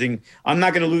not losing. I'm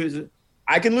not going to lose.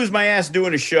 I can lose my ass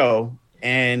doing a show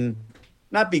and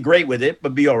not be great with it,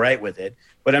 but be all right with it.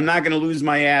 But I'm not going to lose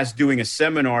my ass doing a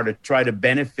seminar to try to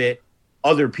benefit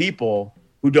other people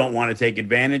who don't want to take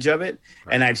advantage of it.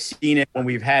 Right. And I've seen it when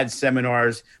we've had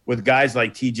seminars with guys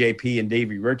like TJP and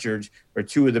Davey Richards, are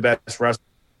two of the best wrestlers.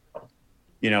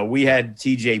 We had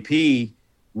TJP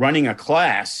running a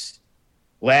class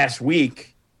last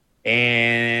week,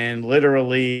 and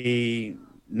literally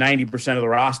 90% of the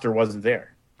roster wasn't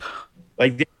there.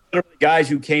 Like, the literally guys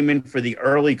who came in for the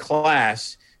early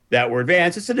class that were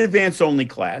advanced. It's an advanced-only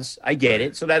class. I get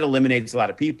it. So that eliminates a lot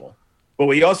of people. But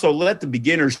we also let the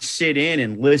beginners sit in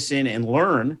and listen and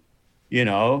learn,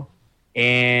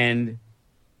 and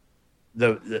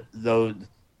the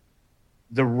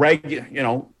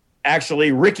regular,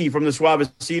 actually Ricky from the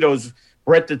Suavecitos,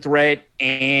 Brett the Threat,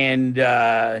 and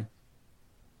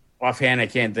offhand I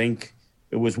can't think.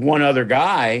 It was one other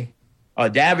guy,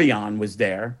 Davion was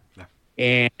there,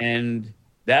 and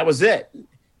that was it.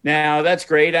 Now, that's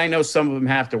great. I know some of them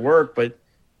have to work, but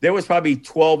there was probably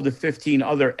 12 to 15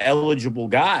 other eligible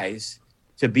guys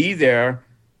to be there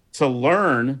to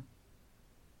learn,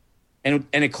 and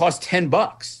it cost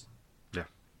 $10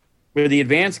 for the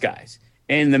advanced guys.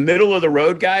 And the middle of the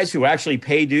road guys who actually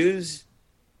pay dues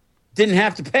didn't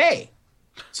have to pay.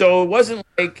 So it wasn't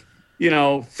like,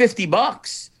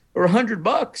 $50 or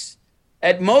 $100.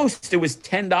 At most, it was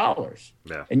 $10.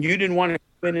 Yeah. And you didn't want to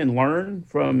come in and learn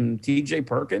from TJ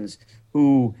Perkins,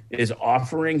 who is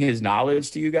offering his knowledge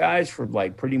to you guys for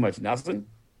like pretty much nothing.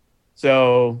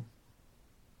 So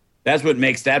that's what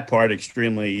makes that part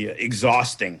extremely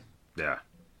exhausting. Yeah.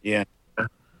 Yeah.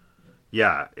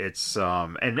 Yeah. It's,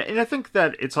 and I think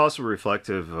that it's also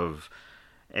reflective of,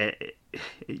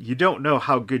 you don't know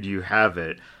how good you have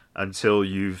it until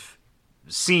you've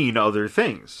seen other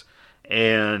things.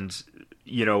 And,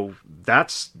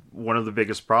 that's one of the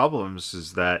biggest problems,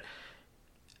 is that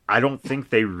I don't think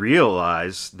they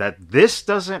realize that this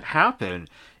doesn't happen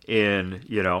in,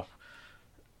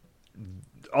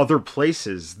 other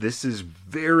places. This is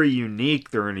very unique.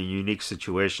 They're in a unique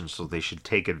situation, so they should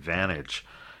take advantage.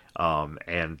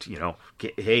 And,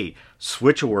 hey,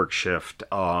 switch a work shift,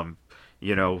 come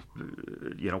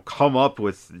up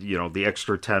with, the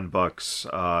extra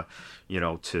 $10,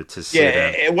 to sit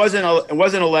in. It wasn't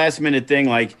a last minute thing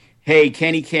like, hey,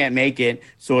 Kenny can't make it,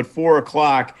 so at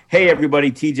 4:00, hey,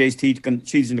 everybody, TJ's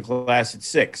teaching the class at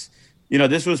 6.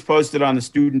 This was posted on the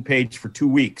student page for 2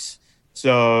 weeks.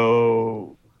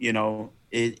 So,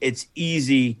 it's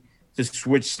easy to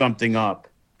switch something up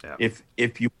if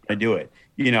you want to do it.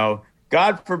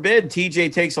 God forbid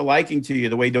TJ takes a liking to you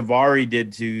the way Daivari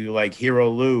did to, like, Hero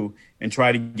Lou and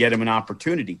try to get him an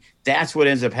opportunity. That's what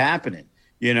ends up happening.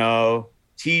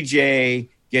 TJ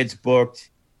gets booked,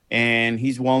 and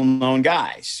he's a well-known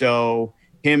guy. So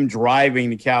him driving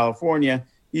to California,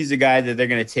 he's the guy that they're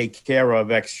going to take care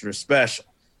of extra special.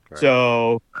 Right.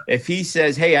 So if he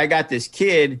says, hey, I got this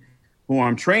kid who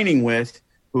I'm training with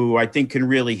who I think can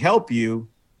really help you,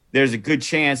 there's a good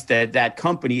chance that that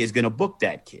company is going to book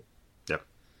that kid. Yep.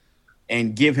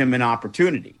 And give him an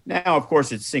opportunity. Now, of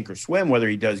course, it's sink or swim, whether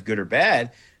he does good or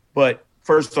bad. But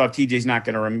first off, TJ's not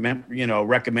going to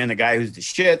recommend the guy who's the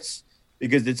shits,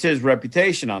 because it's his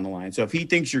reputation on the line. So if he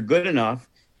thinks you're good enough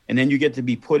and then you get to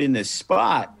be put in this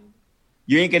spot,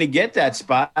 you ain't going to get that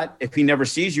spot if he never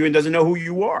sees you and doesn't know who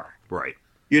you are. Right.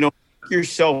 Make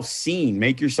yourself seen,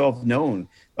 make yourself known.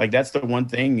 Like, that's the one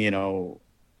thing,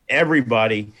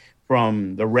 everybody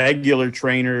from the regular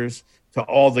trainers to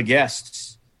all the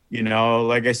guests,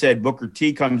 like I said, Booker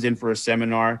T comes in for a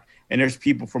seminar, and there's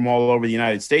people from all over the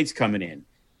United States coming in.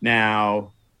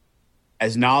 Now,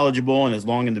 as knowledgeable and as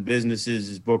long in the business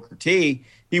as Booker T,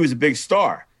 he was a big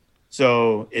star.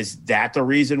 So is that the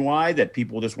reason why that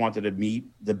people just wanted to meet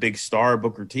the big star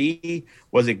Booker T?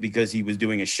 Was it because he was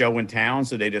doing a show in town,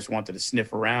 so they just wanted to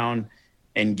sniff around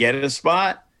and get a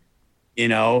spot? You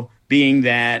know, being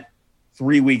that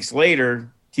 3 weeks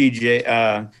later,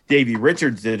 Davey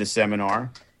Richards did a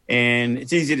seminar, and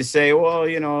it's easy to say, well,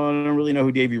 you know, I don't really know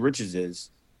who Davey Richards is.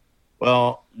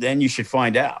 Well, then you should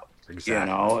find out. Exactly. You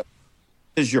know,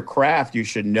 this is your craft. You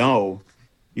should know,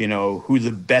 you know, who's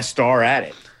the best star at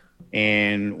it.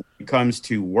 And when it comes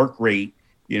to work rate,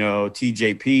 you know,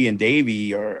 TJP and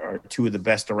Davey are two of the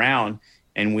best around,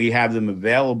 and we have them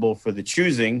available for the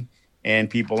choosing, and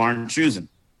people aren't choosing.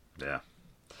 Yeah.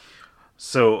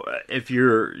 So if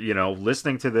you're, you know,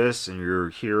 listening to this and you're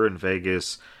here in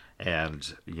Vegas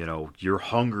and, you know, you're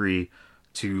hungry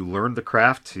to learn the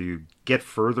craft, to get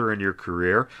further in your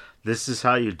career, this is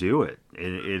how you do it.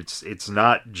 It's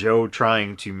not Joe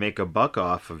trying to make a buck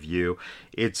off of you.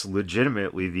 It's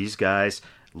legitimately these guys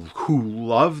who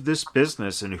love this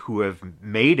business and who have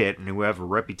made it and who have a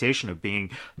reputation of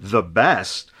being the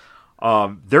best.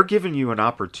 They're giving you an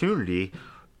opportunity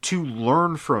to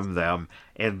learn from them.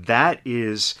 And that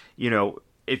is, you know,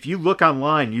 if you look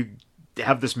online, you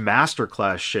have this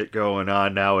masterclass shit going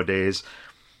on nowadays.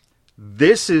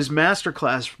 This is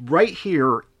masterclass right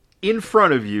here in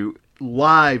front of you,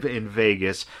 live in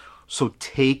Vegas. So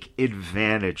take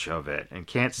advantage of it. And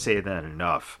can't say that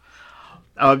enough.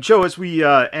 Joe, as we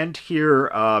end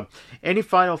here, any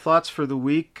final thoughts for the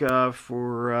week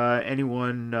for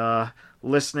anyone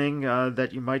listening that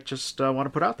you might just want to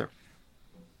put out there?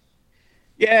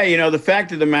 Yeah, you know, the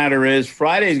fact of the matter is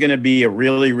Friday is going to be a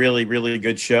really, really, really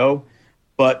good show.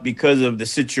 But because of the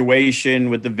situation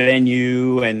with the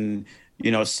venue and, you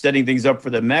know, setting things up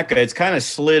for the Mecca, it's kind of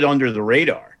slid under the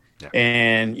radar. Yeah.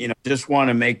 And, you know, just want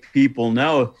to make people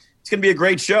know it's going to be a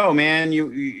great show, man.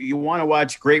 You want to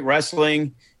watch great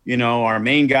wrestling. You know, our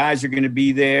main guys are going to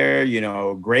be there. You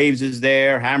know, Graves is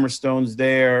there. Hammerstone's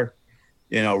there.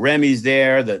 You know, Remy's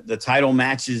there. The title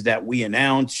matches that we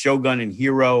announced, Shogun and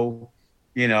Hero.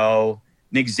 You know,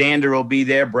 Nick Xander will be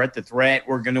there. Brett the Threat.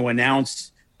 We're going to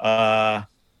announce the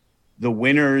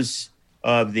winners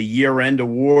of the year-end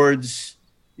awards,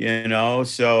 you know.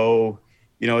 So,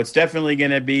 you know, it's definitely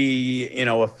going to be, you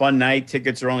know, a fun night.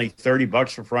 Tickets are only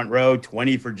 $30 for front row,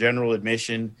 $20 for general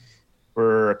admission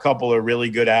for a couple of really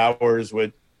good hours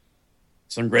with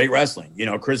some great wrestling. You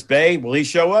know, Chris Bay, will he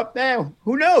show up?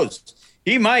 Who knows?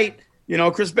 He might. You know,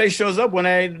 Chris Bay shows up when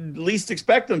I least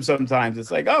expect him sometimes.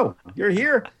 It's like, oh, you're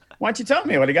here. Why don't you tell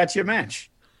me? I got you a match.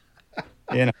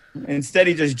 You know, instead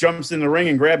he just jumps in the ring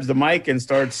and grabs the mic and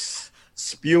starts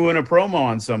spewing a promo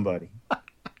on somebody.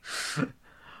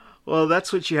 Well,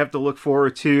 that's what you have to look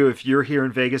forward to. If you're here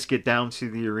in Vegas, get down to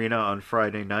the arena on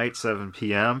Friday night, 7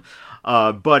 p.m.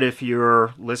 But if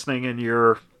you're listening and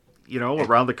you're, you know,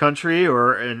 around the country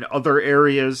or in other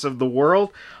areas of the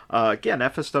world, again,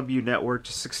 FSW Network,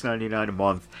 just $6.99 a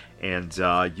month. And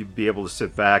you'd be able to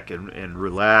sit back and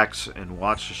relax and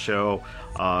watch the show.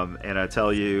 And I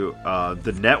tell you,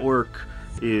 the network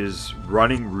is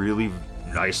running really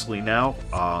nicely now.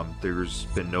 There's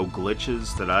been no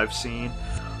glitches that I've seen.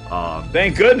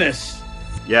 Thank goodness.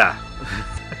 Yeah.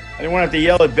 I didn't want to have to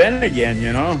yell at Ben again,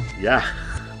 you know? Yeah.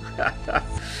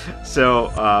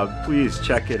 So please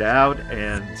check it out.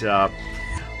 And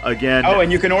again... Oh,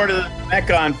 and you can order the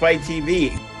Mecca on Fight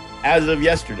TV as of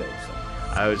yesterday.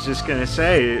 I was just going to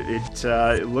say,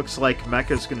 it looks like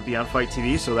Mecca's going to be on Fight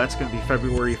TV, so that's going to be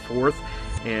February 4th.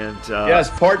 And yes,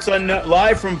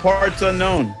 live from Parts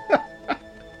Unknown.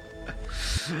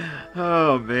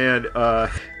 Oh, man.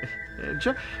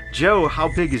 Joe, how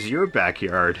big is your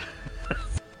backyard?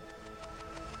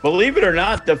 Believe it or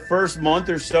not, the first month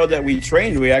or so that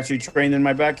we actually trained in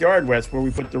my backyard. That's where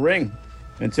we put the ring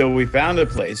until we found a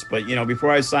place. But, you know,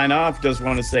 before I sign off, just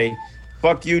want to say,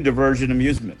 fuck you, Diversion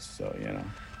Amusements. So, you know.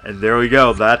 And there we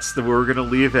go. That's where we're going to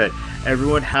leave it.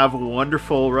 Everyone have a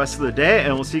wonderful rest of the day,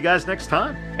 and we'll see you guys next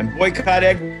time. And boycott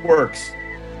egg works.